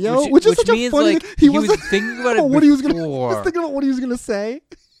the video, which is such a funny. Like, he was thinking about it what he was gonna. before. Was thinking about what he was gonna say.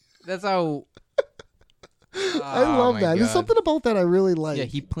 That's how. I love that. God. There's something about that I really like. Yeah,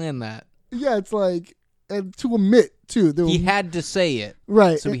 he planned that. Yeah, it's like, and to admit too, he had to say it,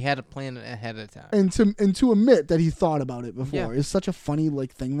 right? So he had to plan it ahead of time, and to admit that he thought about it before is such a funny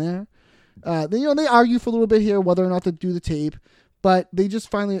like thing there. Then they argue for a little bit here whether or not to do the tape, but they just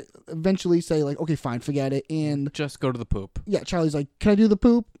finally eventually say like, okay, fine, forget it, and just go to the poop. Yeah, Charlie's like, can I do the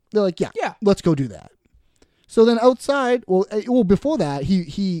poop? They're like, yeah, let's go do that. So then outside, well, before that,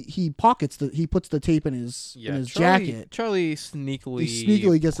 he pockets he puts the tape in his jacket. Charlie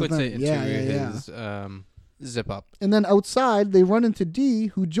sneakily gets puts the thing. it into his zip up. And then outside, they run into Dee,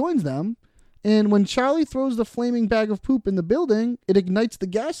 who joins them. And when Charlie throws the flaming bag of poop in the building, it ignites the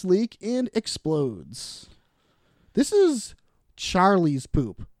gas leak and explodes. This is Charlie's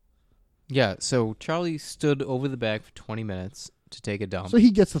poop. Yeah, so Charlie stood over the bag for 20 minutes to take a dump. So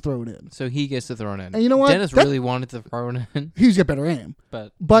he gets to throw it in. And you know what? Dennis really wanted to throw it in. He's got better aim.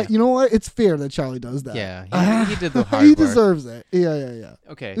 But you know what? It's fair that Charlie does that. Yeah, he did the hard he work. deserves it. Yeah.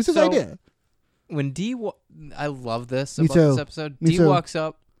 Okay. This is his idea. When Dee... I love this Me about too. this episode. Me Dee too. walks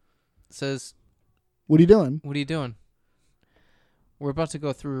up, says... What are you doing? What are you doing? We're about to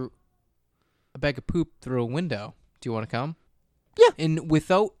go through a bag of poop through a window. Do you want to come? Yeah. And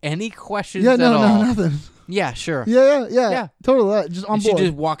without any questions Yeah, at no, all. nothing. Yeah, sure. Yeah. Totally. Just on And she board.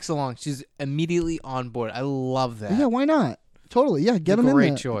 just walks along. She's immediately on board. I love that. Yeah, why not? Totally. Yeah, get It's him a in great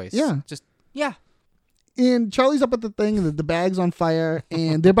there. choice. Yeah. Just yeah. And Charlie's up at the thing, and the bag's on fire,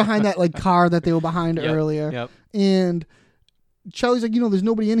 and they're behind that like car that they were behind earlier. Yep. And Charlie's like, there's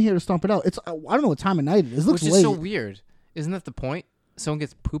nobody in here to stomp it out. It's I don't know what time of night it is. It looks Which is late. so weird. Isn't that the point? Someone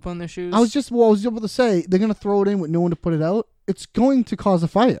gets poop on their shoes. I was just able to say they're gonna throw it in with no one to put it out. It's going to cause a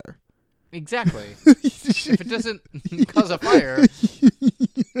fire. Exactly. If it doesn't cause a fire,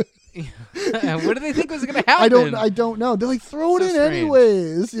 what do they think was going to happen? I don't know. They're like, throw it So in strange.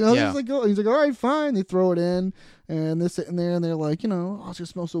 anyways. Yeah. He's like, all right, fine. They throw it in, and they're sitting there, and they're like, it's gonna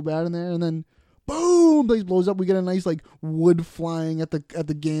smell so bad in there, and then boom, place blows up. We get a nice like wood flying at the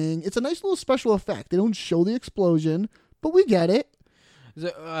gang. It's a nice little special effect. They don't show the explosion, but we get it. So,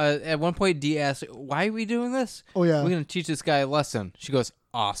 at one point, Dee asks, "Why are we doing this? Oh yeah, We're going to teach this guy a lesson." She goes,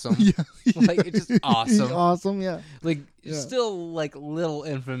 "Awesome." yeah, Like, it's just awesome. Awesome, yeah. Like, Yeah. still, like, little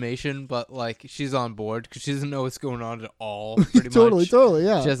information, but, like, she's on board because she doesn't know what's going on at all, pretty Totally, much.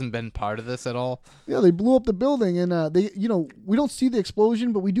 yeah. She hasn't been part of this at all. Yeah, they blew up the building, and we don't see the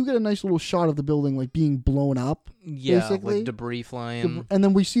explosion, but we do get a nice little shot of the building like being blown up. Yeah, basically. like debris flying. And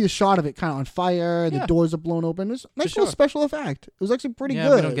then we see a shot of it kind of on fire, and the Yeah. doors are blown open. It's a nice For little sure. special effect. It was actually pretty Yeah,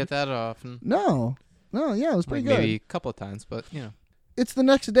 good. we don't get that often. No, yeah, it was pretty Like, good. maybe a couple of times, but, It's the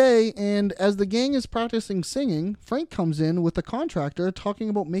next day, and as the gang is practicing singing, Frank comes in with the contractor talking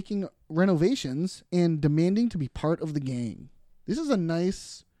about making renovations and demanding to be part of the gang. This is a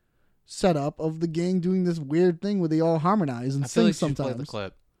nice setup of the gang doing this weird thing where they all harmonize and I feel sing like you should sometimes. play the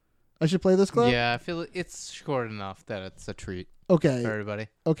clip. I should play this clip? Yeah, I feel like it's short enough that it's a treat Okay. for everybody.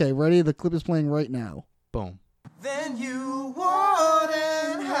 Okay, ready? The clip is playing right now. Boom. Then you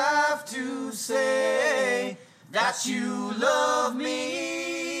wouldn't have to say that you love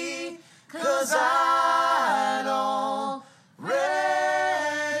me, 'cause I'd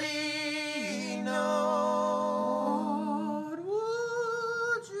already know. What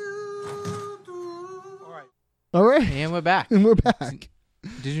would you do? All right. And we're back. And we're back.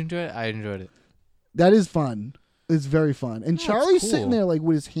 Did you enjoy it? I enjoyed it. That is fun. It's very fun. And Yeah, Charlie's it's sitting cool. there like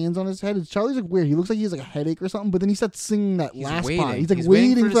with his hands on his head. And Charlie's like weird. He looks like he has like a headache or something. But then he starts singing that He's last waiting. part. He's like He's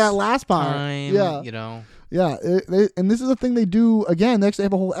waiting for that his last part. time, Yeah. Yeah. And this is a thing they do again. They actually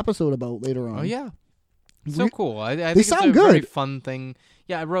have a whole episode about later on. Oh, yeah. So cool. I think They it's sound a very good. fun thing.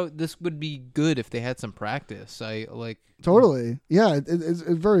 Yeah, I wrote this would be good if they had some practice. I like Totally. Yeah, it's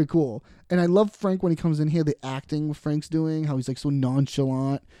very cool. And I love Frank when he comes in here, the acting Frank's doing, how he's like so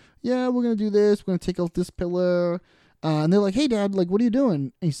nonchalant. Yeah, we're going to do this. We're going to take out this pillar. And they're like, hey, Dad, like, what are you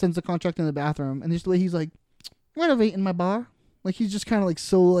doing? And he sends the contract in the bathroom. And just the way he's like, renovating my bar. Like, he's just kind of like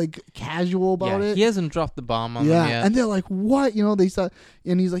so like casual about it. He hasn't dropped the bomb on Yeah. them yet. And they're like, what? They said,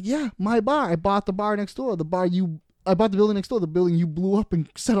 and he's like, yeah, my bar. I bought the bar next door. I bought the building next door, the building you blew up and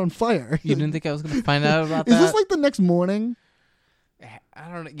set on fire. You didn't think I was going to find out about Is that? this like the next morning? I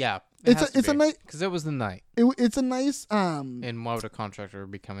don't know. Yeah. It's a night. Because it was the night. It's a nice And why would a contractor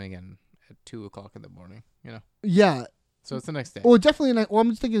be coming in at 2:00 in the morning? yeah. So it's the next day. Well, definitely a night. Well, I'm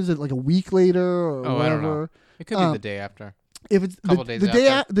just thinking, is it like a week later or Oh, whatever? I don't know. It could be the day after. If it's Couple the days day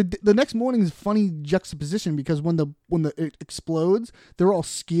after. the next morning is funny juxtaposition because when it explodes, they're all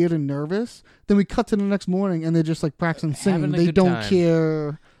scared and nervous. Then we cut to the next morning and they're just like practicing singing. Having a They good don't time.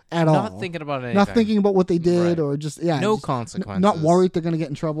 care at all. Not thinking about anything. Not thinking about what they did Right. or just No just consequences. Not worried they're gonna get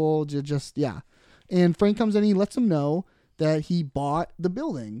in trouble. Just And Frank comes in. He lets him know that he bought the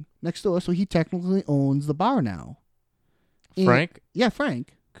building next door, so he technically owns the bar now. And- Frank, yeah,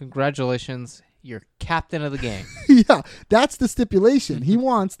 Frank. congratulations. You're captain of the gang. Yeah, that's the stipulation. He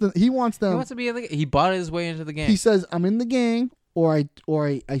wants them. He wants to be in the. He bought his way into the gang. He says, "I'm in the gang, or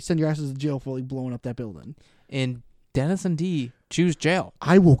I send your asses to jail for like blowing up that building." And Dennis and Dee choose jail.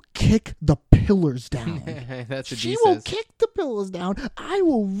 I will kick the pillars down. That's what She Dee will says. kick the pillars down. I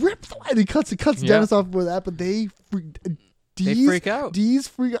will rip the. And he cuts Yeah. Dennis off for that, but they freak out. Dee's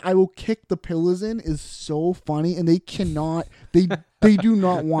freak. I will kick the pillars in is so funny, and they cannot. They do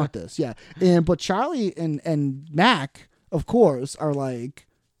not want this. Yeah, but Charlie and Mac, of course, are like,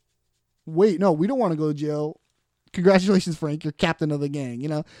 wait, no, we don't want to go to jail. Congratulations, Frank, you're captain of the gang.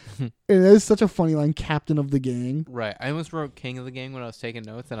 It is such a funny line, captain of the gang. Right. I almost wrote king of the gang when I was taking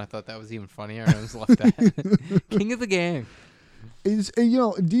notes, and I thought that was even funnier. I almost left that. King of the gang.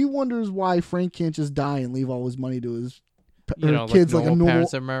 Dee wonders why Frank can't just die and leave all his money to his kids like like a normal normal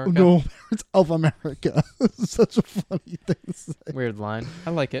parents of America. normal parents of America. Such a funny thing to say. Weird line.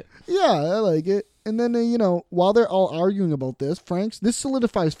 I like it. Yeah, I like it. And then, while they're all arguing about this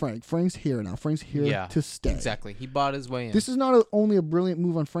solidifies Frank. Frank's here now. Frank's here to stay. Exactly. He bought his way in. This is not only a brilliant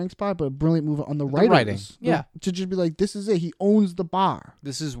move on Frank's part, but a brilliant move on the writers. writing. Yeah. To just be like, this is it. He owns the bar.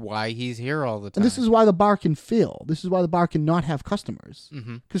 This is why he's here all the time. And this is why the bar can fail. This is why the bar cannot have customers.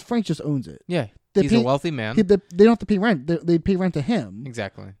 Because Frank just owns it. Yeah. He's a wealthy man. They don't have to pay rent. They pay rent to him.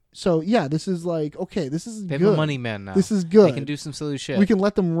 Exactly. So, yeah, this is like, okay, this is They good. have a money man now. This is good. They can do some silly shit. We can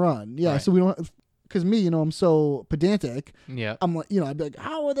let them run. Yeah, Right. so we don't... Because me, I'm so pedantic. Yeah. I'm like, I'd be like,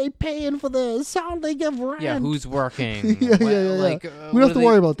 how are they paying for this? How do they give rent? Yeah, who's working? yeah. Like, we what don't have to are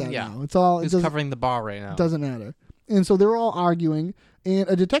worry they- about that yeah. now. It's all... Who's covering the bar right now? Doesn't matter. And so they're all arguing, and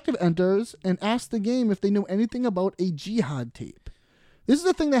a detective enters and asks the game if they know anything about a Jihad tape. This is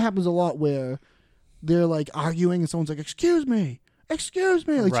a thing that happens a lot where they're like arguing and someone's like, excuse me, like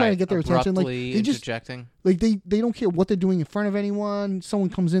trying to get their attention. Like Abruptly they just interjecting. like they don't care what they're doing in front of anyone. Someone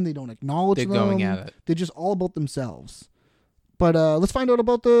comes in, they don't acknowledge They're them. going at it. They're just all about themselves. But let's find out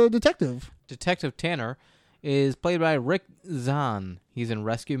about the detective. Detective Tanner is played by Rick Zahn. He's in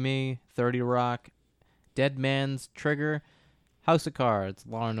Rescue Me, 30 Rock, Dead Man's Trigger, House of Cards,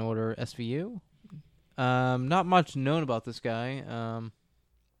 Law and Order, SVU. Not much known about this guy.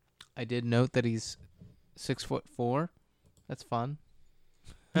 I did note that he's 6'4". That's fun.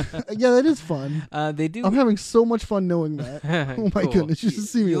 Yeah, that is fun. They do. I'm having so much fun knowing that. Oh my Cool. goodness, you should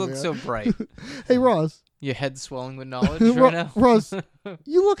see me. You over look there. so bright. Hey Ross, Your head's swelling with knowledge right now. Ross,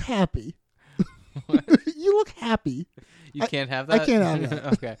 you look happy. You look happy. You can't have that? I can't have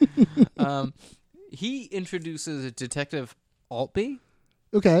that. Okay. He introduces Detective Altby,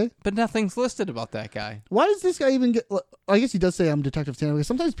 Okay. but nothing's listed about that guy. Why does this guy even get? I guess he does say I'm Detective Tanner because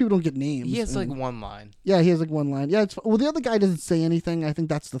sometimes people don't get names. He has like and- one line. Yeah, he has like one line. Yeah, well, the other guy doesn't say anything. I think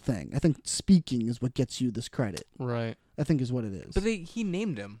that's the thing. I think speaking is what gets you this credit. Right. I think is what it is. But he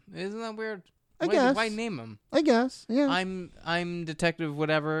named him. Isn't that weird? I guess. Why name him? I guess. Yeah. I'm Detective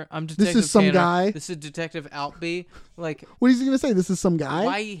whatever. I'm Detective This is some Tanner. guy. This is Detective Altby. Like, What is he gonna say? This is some guy.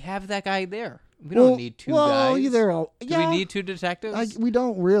 why have that guy there? We Well- don't need two well, guys. they're all. Do Yeah. we need two detectives? We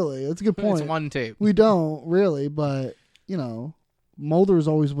don't really. That's a good point. It's one tape. We don't really, but Mulder's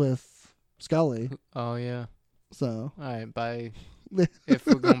always with Scully. Oh yeah. So All right. If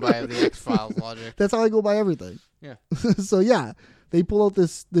we're going by the X-Files logic. that's how I go by everything. Yeah. So yeah, they pull out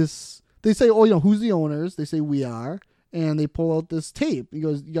this. They say, oh, who's the owners? They say we are, and they pull out this tape. He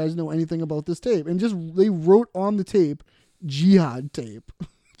goes, you guys know anything about this tape? And just they wrote on the tape, Jihad tape.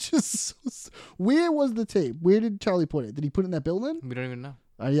 Where was the tape? Where did Charlie put it? Did he put it in that building? We don't even know.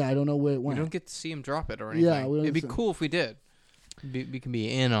 Yeah, I don't know where it We went. don't get to see him drop it or anything. Yeah, we don't It'd be see- cool if we did. We can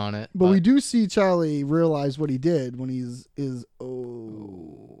be in on it. But we do see Charlie realize what he did when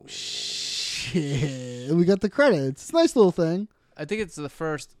shit. We got the credits. It's a nice little thing. I think it's the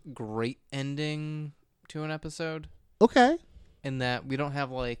first great ending to an episode Okay. in that we don't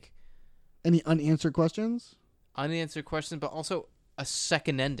have like Any unanswered questions? unanswered questions, but also a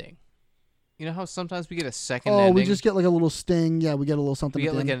second ending. You know how sometimes we get a second Oh, ending? we just get like a little sting. Yeah, we get a little something. we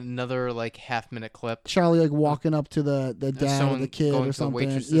at get the like end. another like half-minute clip. Charlie like walking up to the dad or Someone the kid going or to the something.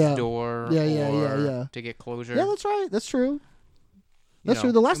 waitress's Yeah. door Yeah, or yeah. to get closure. Yeah, that's right. That's true. You That's know,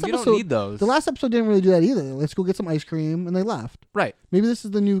 true. The last and we episode don't need those. The last episode didn't really do that either. Let's go get some ice cream, and they left. Right. Maybe this is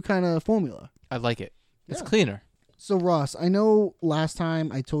the new kind of formula. I like it. It's Yeah. cleaner. So Ross, I know last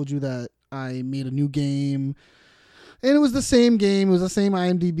time I told you that I made a new game, and it was the same game. It was the same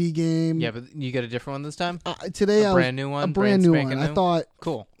IMDb game. Yeah, but you get a different one this time? Today A I brand new one? A brand new one. spanking I new? thought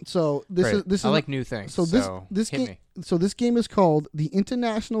Cool. so. This Great. is this is I like new things. So this hit game. me. So this game is called the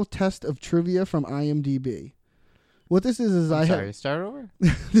International Test of Trivia from IMDb. What this is I'm sorry, start over?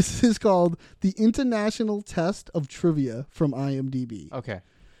 this is called the International Test of Trivia from IMDb. Okay.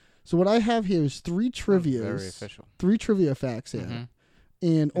 So what I have here is three trivias. Very official. Three trivia facts here. Mhm.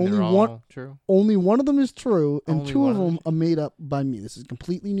 And And they're all true? only one of them is true, and Only two one of of them them? are made up by me. This is a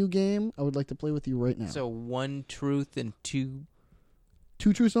completely new game. I would like to play with you right now. So one truth and two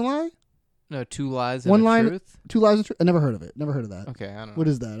Truths and a lie? lies and One a line- truth? Two lies and truth? I never heard of it. Never heard of that. Okay, I don't know. What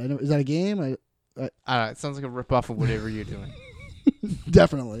is that? Is that a game? I don't know. It sounds like a rip-off of whatever you're doing.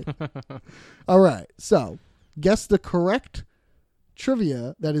 Definitely. All right. So, guess the correct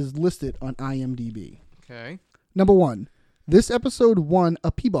trivia that is listed on IMDb. Okay. Number 1. This episode won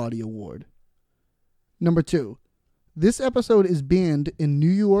a Peabody Award. Number 2. This episode is banned in New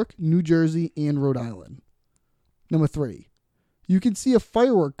York, New Jersey, and Rhode Island. Number 3. You can see a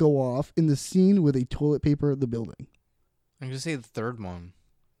firework go off in the scene where they toilet paper the building. I'm going to say the third one.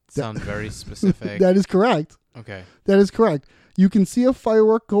 Sounds very specific. That is correct. Okay. That is correct. You can see a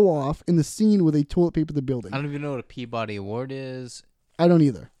firework go off in the scene where they toilet paper the building. I don't even know what a Peabody Award is. I don't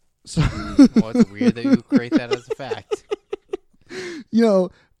either. So Well, it's weird that you create that as a fact. you know,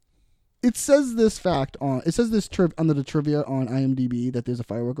 it says this fact on under the trivia on IMDb that there's a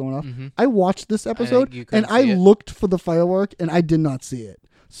firework going off. Mm-hmm. I watched this episode you and couldn't I see it. looked for the firework and I did not see it.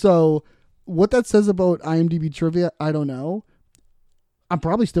 So what that says about IMDb trivia, I don't know. I'm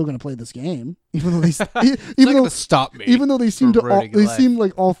probably still going to play this game, even though Stop me. even though they seem from ruining your life. seem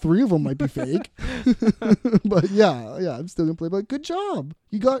like all three of them might be fake. But yeah, I'm still gonna play. But good job,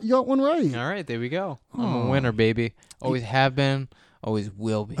 you got one right. All right, there we go. I'm a winner, baby. Always have been, always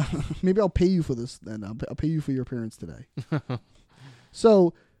will be. Maybe I'll pay you for this. Then I'll pay you for your appearance today.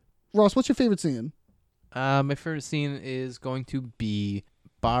 So, Ross, what's your favorite scene? My favorite scene is going to be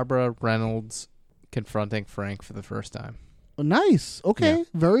Barbara Reynolds confronting Frank for the first time. Oh, nice. Okay, Yeah.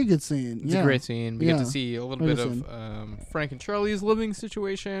 very good scene. It's a great scene. We get to see a little Very bit good of Frank and Charlie's living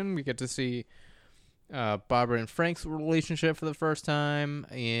situation. We get to see Barbara and Frank's relationship for the first time.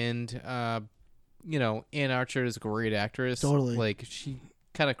 And, Ann Archer is a great actress. Totally. Like, she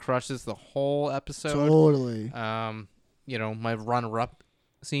kind of crushes the whole episode. Totally. My runner-up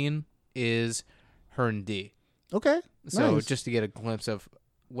scene is her and Dee. Okay. So nice. just to get a glimpse of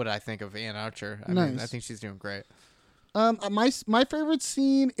what I think of Ann Archer. I Nice. mean, I think she's doing great. My favorite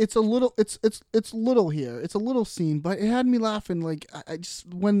scene. It's little here. It's a little scene, but it had me laughing. Like I just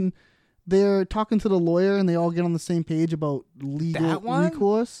when they're talking to the lawyer and they all get on the same page about legal That one?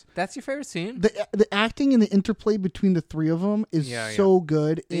 recourse. That's your favorite scene? The acting and the interplay between the three of them is so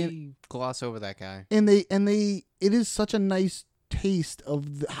good. They gloss over that guy. And it is such a nice taste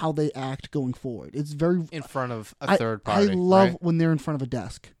of how they act going forward. It's very In front of a third party. I love right? when they're in front of a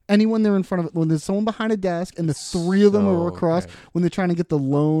desk. Anyone they're in front of, when there's someone behind a desk and the three of them are So across, good. when they're trying to get the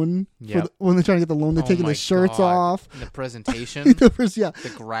loan, Yep. when they're trying to get the loan, they're taking my their shirts God. off. The presentation, Yeah,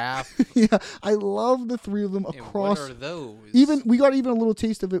 the graph. yeah. I love the three of them And across. what are those? We got even a little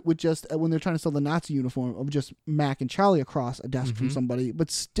taste of it with just when they're trying to sell the Nazi uniform of just Mac and Charlie across a desk from somebody, but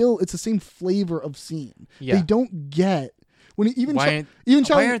still it's the same flavor of scene. Yeah. They don't get when why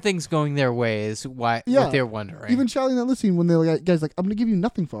Charlie. aren't things going their ways? What they're wondering. Even Charlie not listening when they're like, guys, like, I'm gonna give you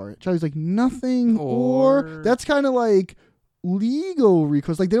nothing for it. Charlie's like, nothing, or that's kind of like legal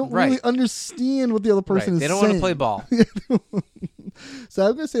recourse. Like they don't really understand what the other person is They don't saying. want to play ball. So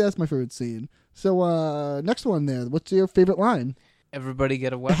I'm gonna say that's my favorite scene. So next one there. What's your favorite line? Everybody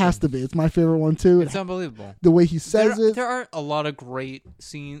get a It weapon. has to be. It's my favorite one too. It's unbelievable. The way he says it. There are a lot of great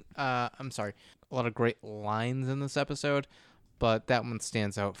a lot of great lines in this episode, but that one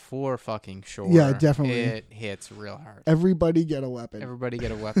stands out for fucking sure. Yeah, definitely. It hits real hard. Everybody get a weapon. Everybody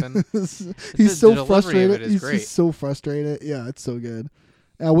get a weapon. He's so delivery of frustrated. it is He's great. just so frustrated. Yeah, it's so good.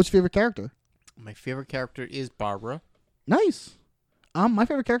 What's your favorite character? My favorite character is Barbara. Nice. My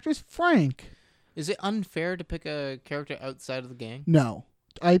favorite character is Frank. Is it unfair to pick a character outside of the gang? No.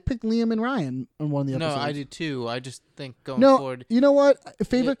 I picked Liam and Ryan on one of the episodes. No, I did too. I just think going No, forward. you know what?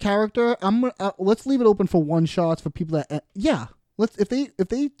 Favorite character? I'm gonna let's leave it open for one shots for people that. Let's if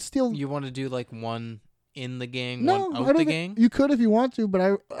they still. You want to do like one in the gang, No, one I out don't the think gang? you could if you want to,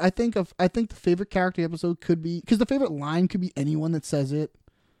 but I think the favorite character episode could be because the favorite line could be anyone that says it.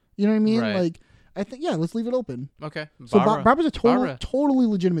 You know what I mean? Right. Like I think let's leave it open. Okay. So Barbara. Barbara's a Barbara. totally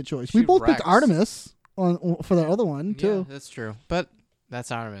legitimate choice. We She both wrecks. picked Artemis for that other one Yeah, too. that's true. But that's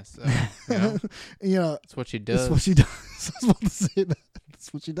Artemis. So, that's what she does. That's what she does. I was about to say that.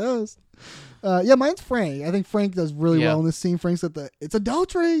 That's what she does. Mine's Frank. I think Frank does really well in this scene. Frank's at it's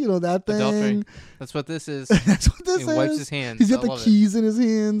adultery, that thing. Adultery. That's what this is. That's what this He is. wipes his hands. He's got I the love it. keys in his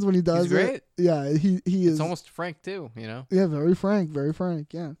hands when he does He's great. it. Yeah, he is. It's almost Frank too, Yeah, very frank,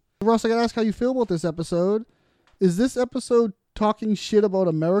 yeah. Ross, I gotta ask how you feel about this episode. Is this episode talking shit about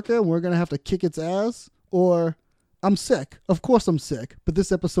America and we're gonna have to kick its ass? Or I'm sick. Of course I'm sick, but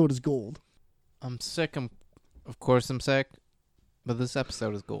this episode is gold. I'm sick. Of course I'm sick. But this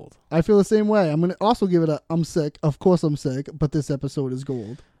episode is gold. I feel the same way. I'm gonna also give it a I'm sick. Of course I'm sick, but this episode is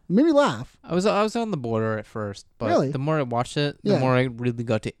gold. It made me laugh. I was on the border at first, but Really? the more I watched it, the more I really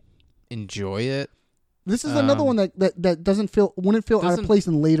got to enjoy it. This is another one that wouldn't feel out of place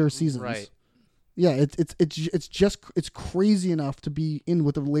in later seasons. Right. Yeah, it's crazy enough to be in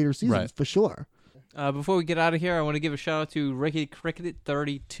with the later seasons for sure. Before we get out of here, I want to give a shout out to Ricky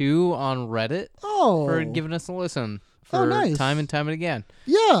Cricket32 on Reddit for giving us a listen for nice. time and time and again.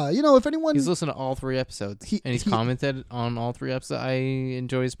 Yeah, if anyone He's listened to all 3 episodes and he's commented on all 3 episodes. I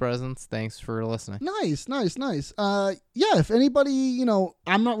enjoy his presence. Thanks for listening. Nice. If anybody,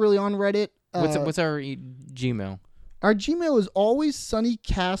 I'm not really on Reddit. What's our Gmail? Our Gmail is always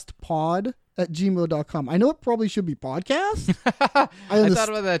sunnycastpod gmail.com. I know it probably should be podcast. I thought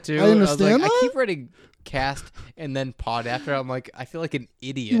about that too. I understand was like, that. I keep writing cast and then pod after. I'm like, I feel like an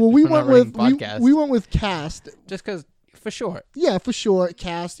idiot. Well, we for went not writing with podcast. we went with cast. Just because, for short. Yeah, for sure.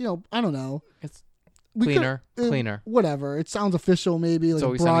 Cast. I don't know. It's We cleaner. could- Cleaner. Whatever. It sounds official, maybe like a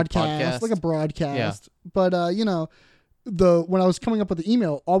Always Sunny broadcast, podcast. like a broadcast. But when I was coming up with the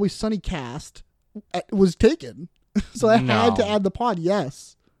email, Always Sunny Cast was taken, so I had to No. add the pod.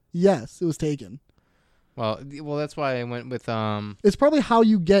 Yes, it was taken. Well, that's why I went with It's probably how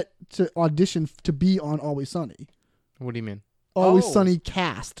you get to audition to be on Always Sunny. What do you mean? Always Oh. Sunny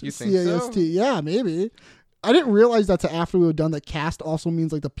Cast. You think CAST. so? Yeah, maybe. I didn't realize that till after we were done that cast also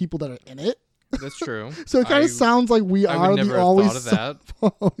means like the people that are in it. That's true. So it kind of sounds like we I are would never the have Always thought of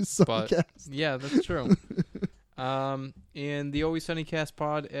that. Always Sunny But Cast. yeah, that's true. And the Always Sunny Cast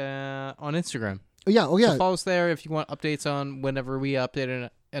pod on Instagram. Oh yeah. So follow us there if you want updates on whenever we update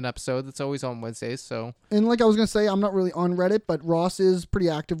an episode. That's always on Wednesdays. So And like I was gonna say, I'm not really on Reddit, but Ross is pretty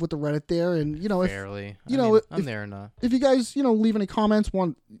active with the Reddit there. And barely. if I'm there enough. you guys leave any comments,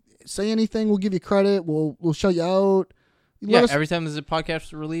 want say anything, we'll give you credit. We'll shout you out. Yeah, Let us- every time there's a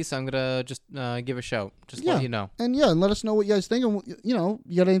podcast release, I'm gonna just give a shout. Just let you know. And let us know what you guys think. And you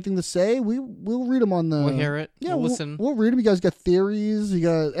got anything to say? We'll read them on the. We'll hear it. Yeah, We'll listen. We'll read them. You guys got theories? You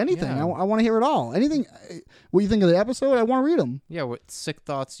got anything? Yeah. I want to hear it all. Anything? What you think of the episode? I want to read them. Yeah, what sick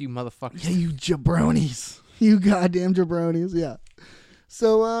thoughts, you motherfuckers. Yeah, you jabronis. You goddamn jabronis. Yeah.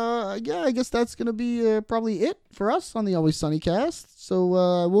 So I guess that's gonna be probably it for us on the Always Sunny cast. So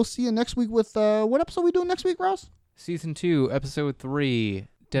we'll see you next week with what episode we doing next week, Ross? Season 2, Episode 3.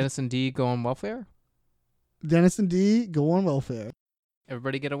 Dennis and D go on welfare. Dennis and D go on welfare.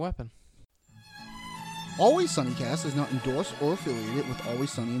 Everybody get a weapon. Always Sunnycast is not endorsed or affiliated with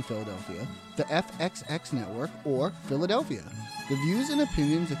Always Sunny in Philadelphia, the FXX Network, or Philadelphia. The views and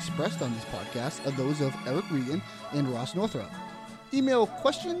opinions expressed on this podcast are those of Eric Regan and Ross Northrup. Email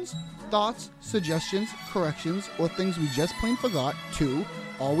questions, thoughts, suggestions, corrections, or things we just plain forgot to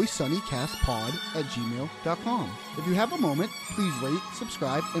alwayssunnycastpod@gmail.com. If you have a moment, please rate,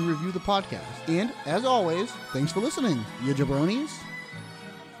 subscribe, and review the podcast. And, as always, thanks for listening, you jabronis.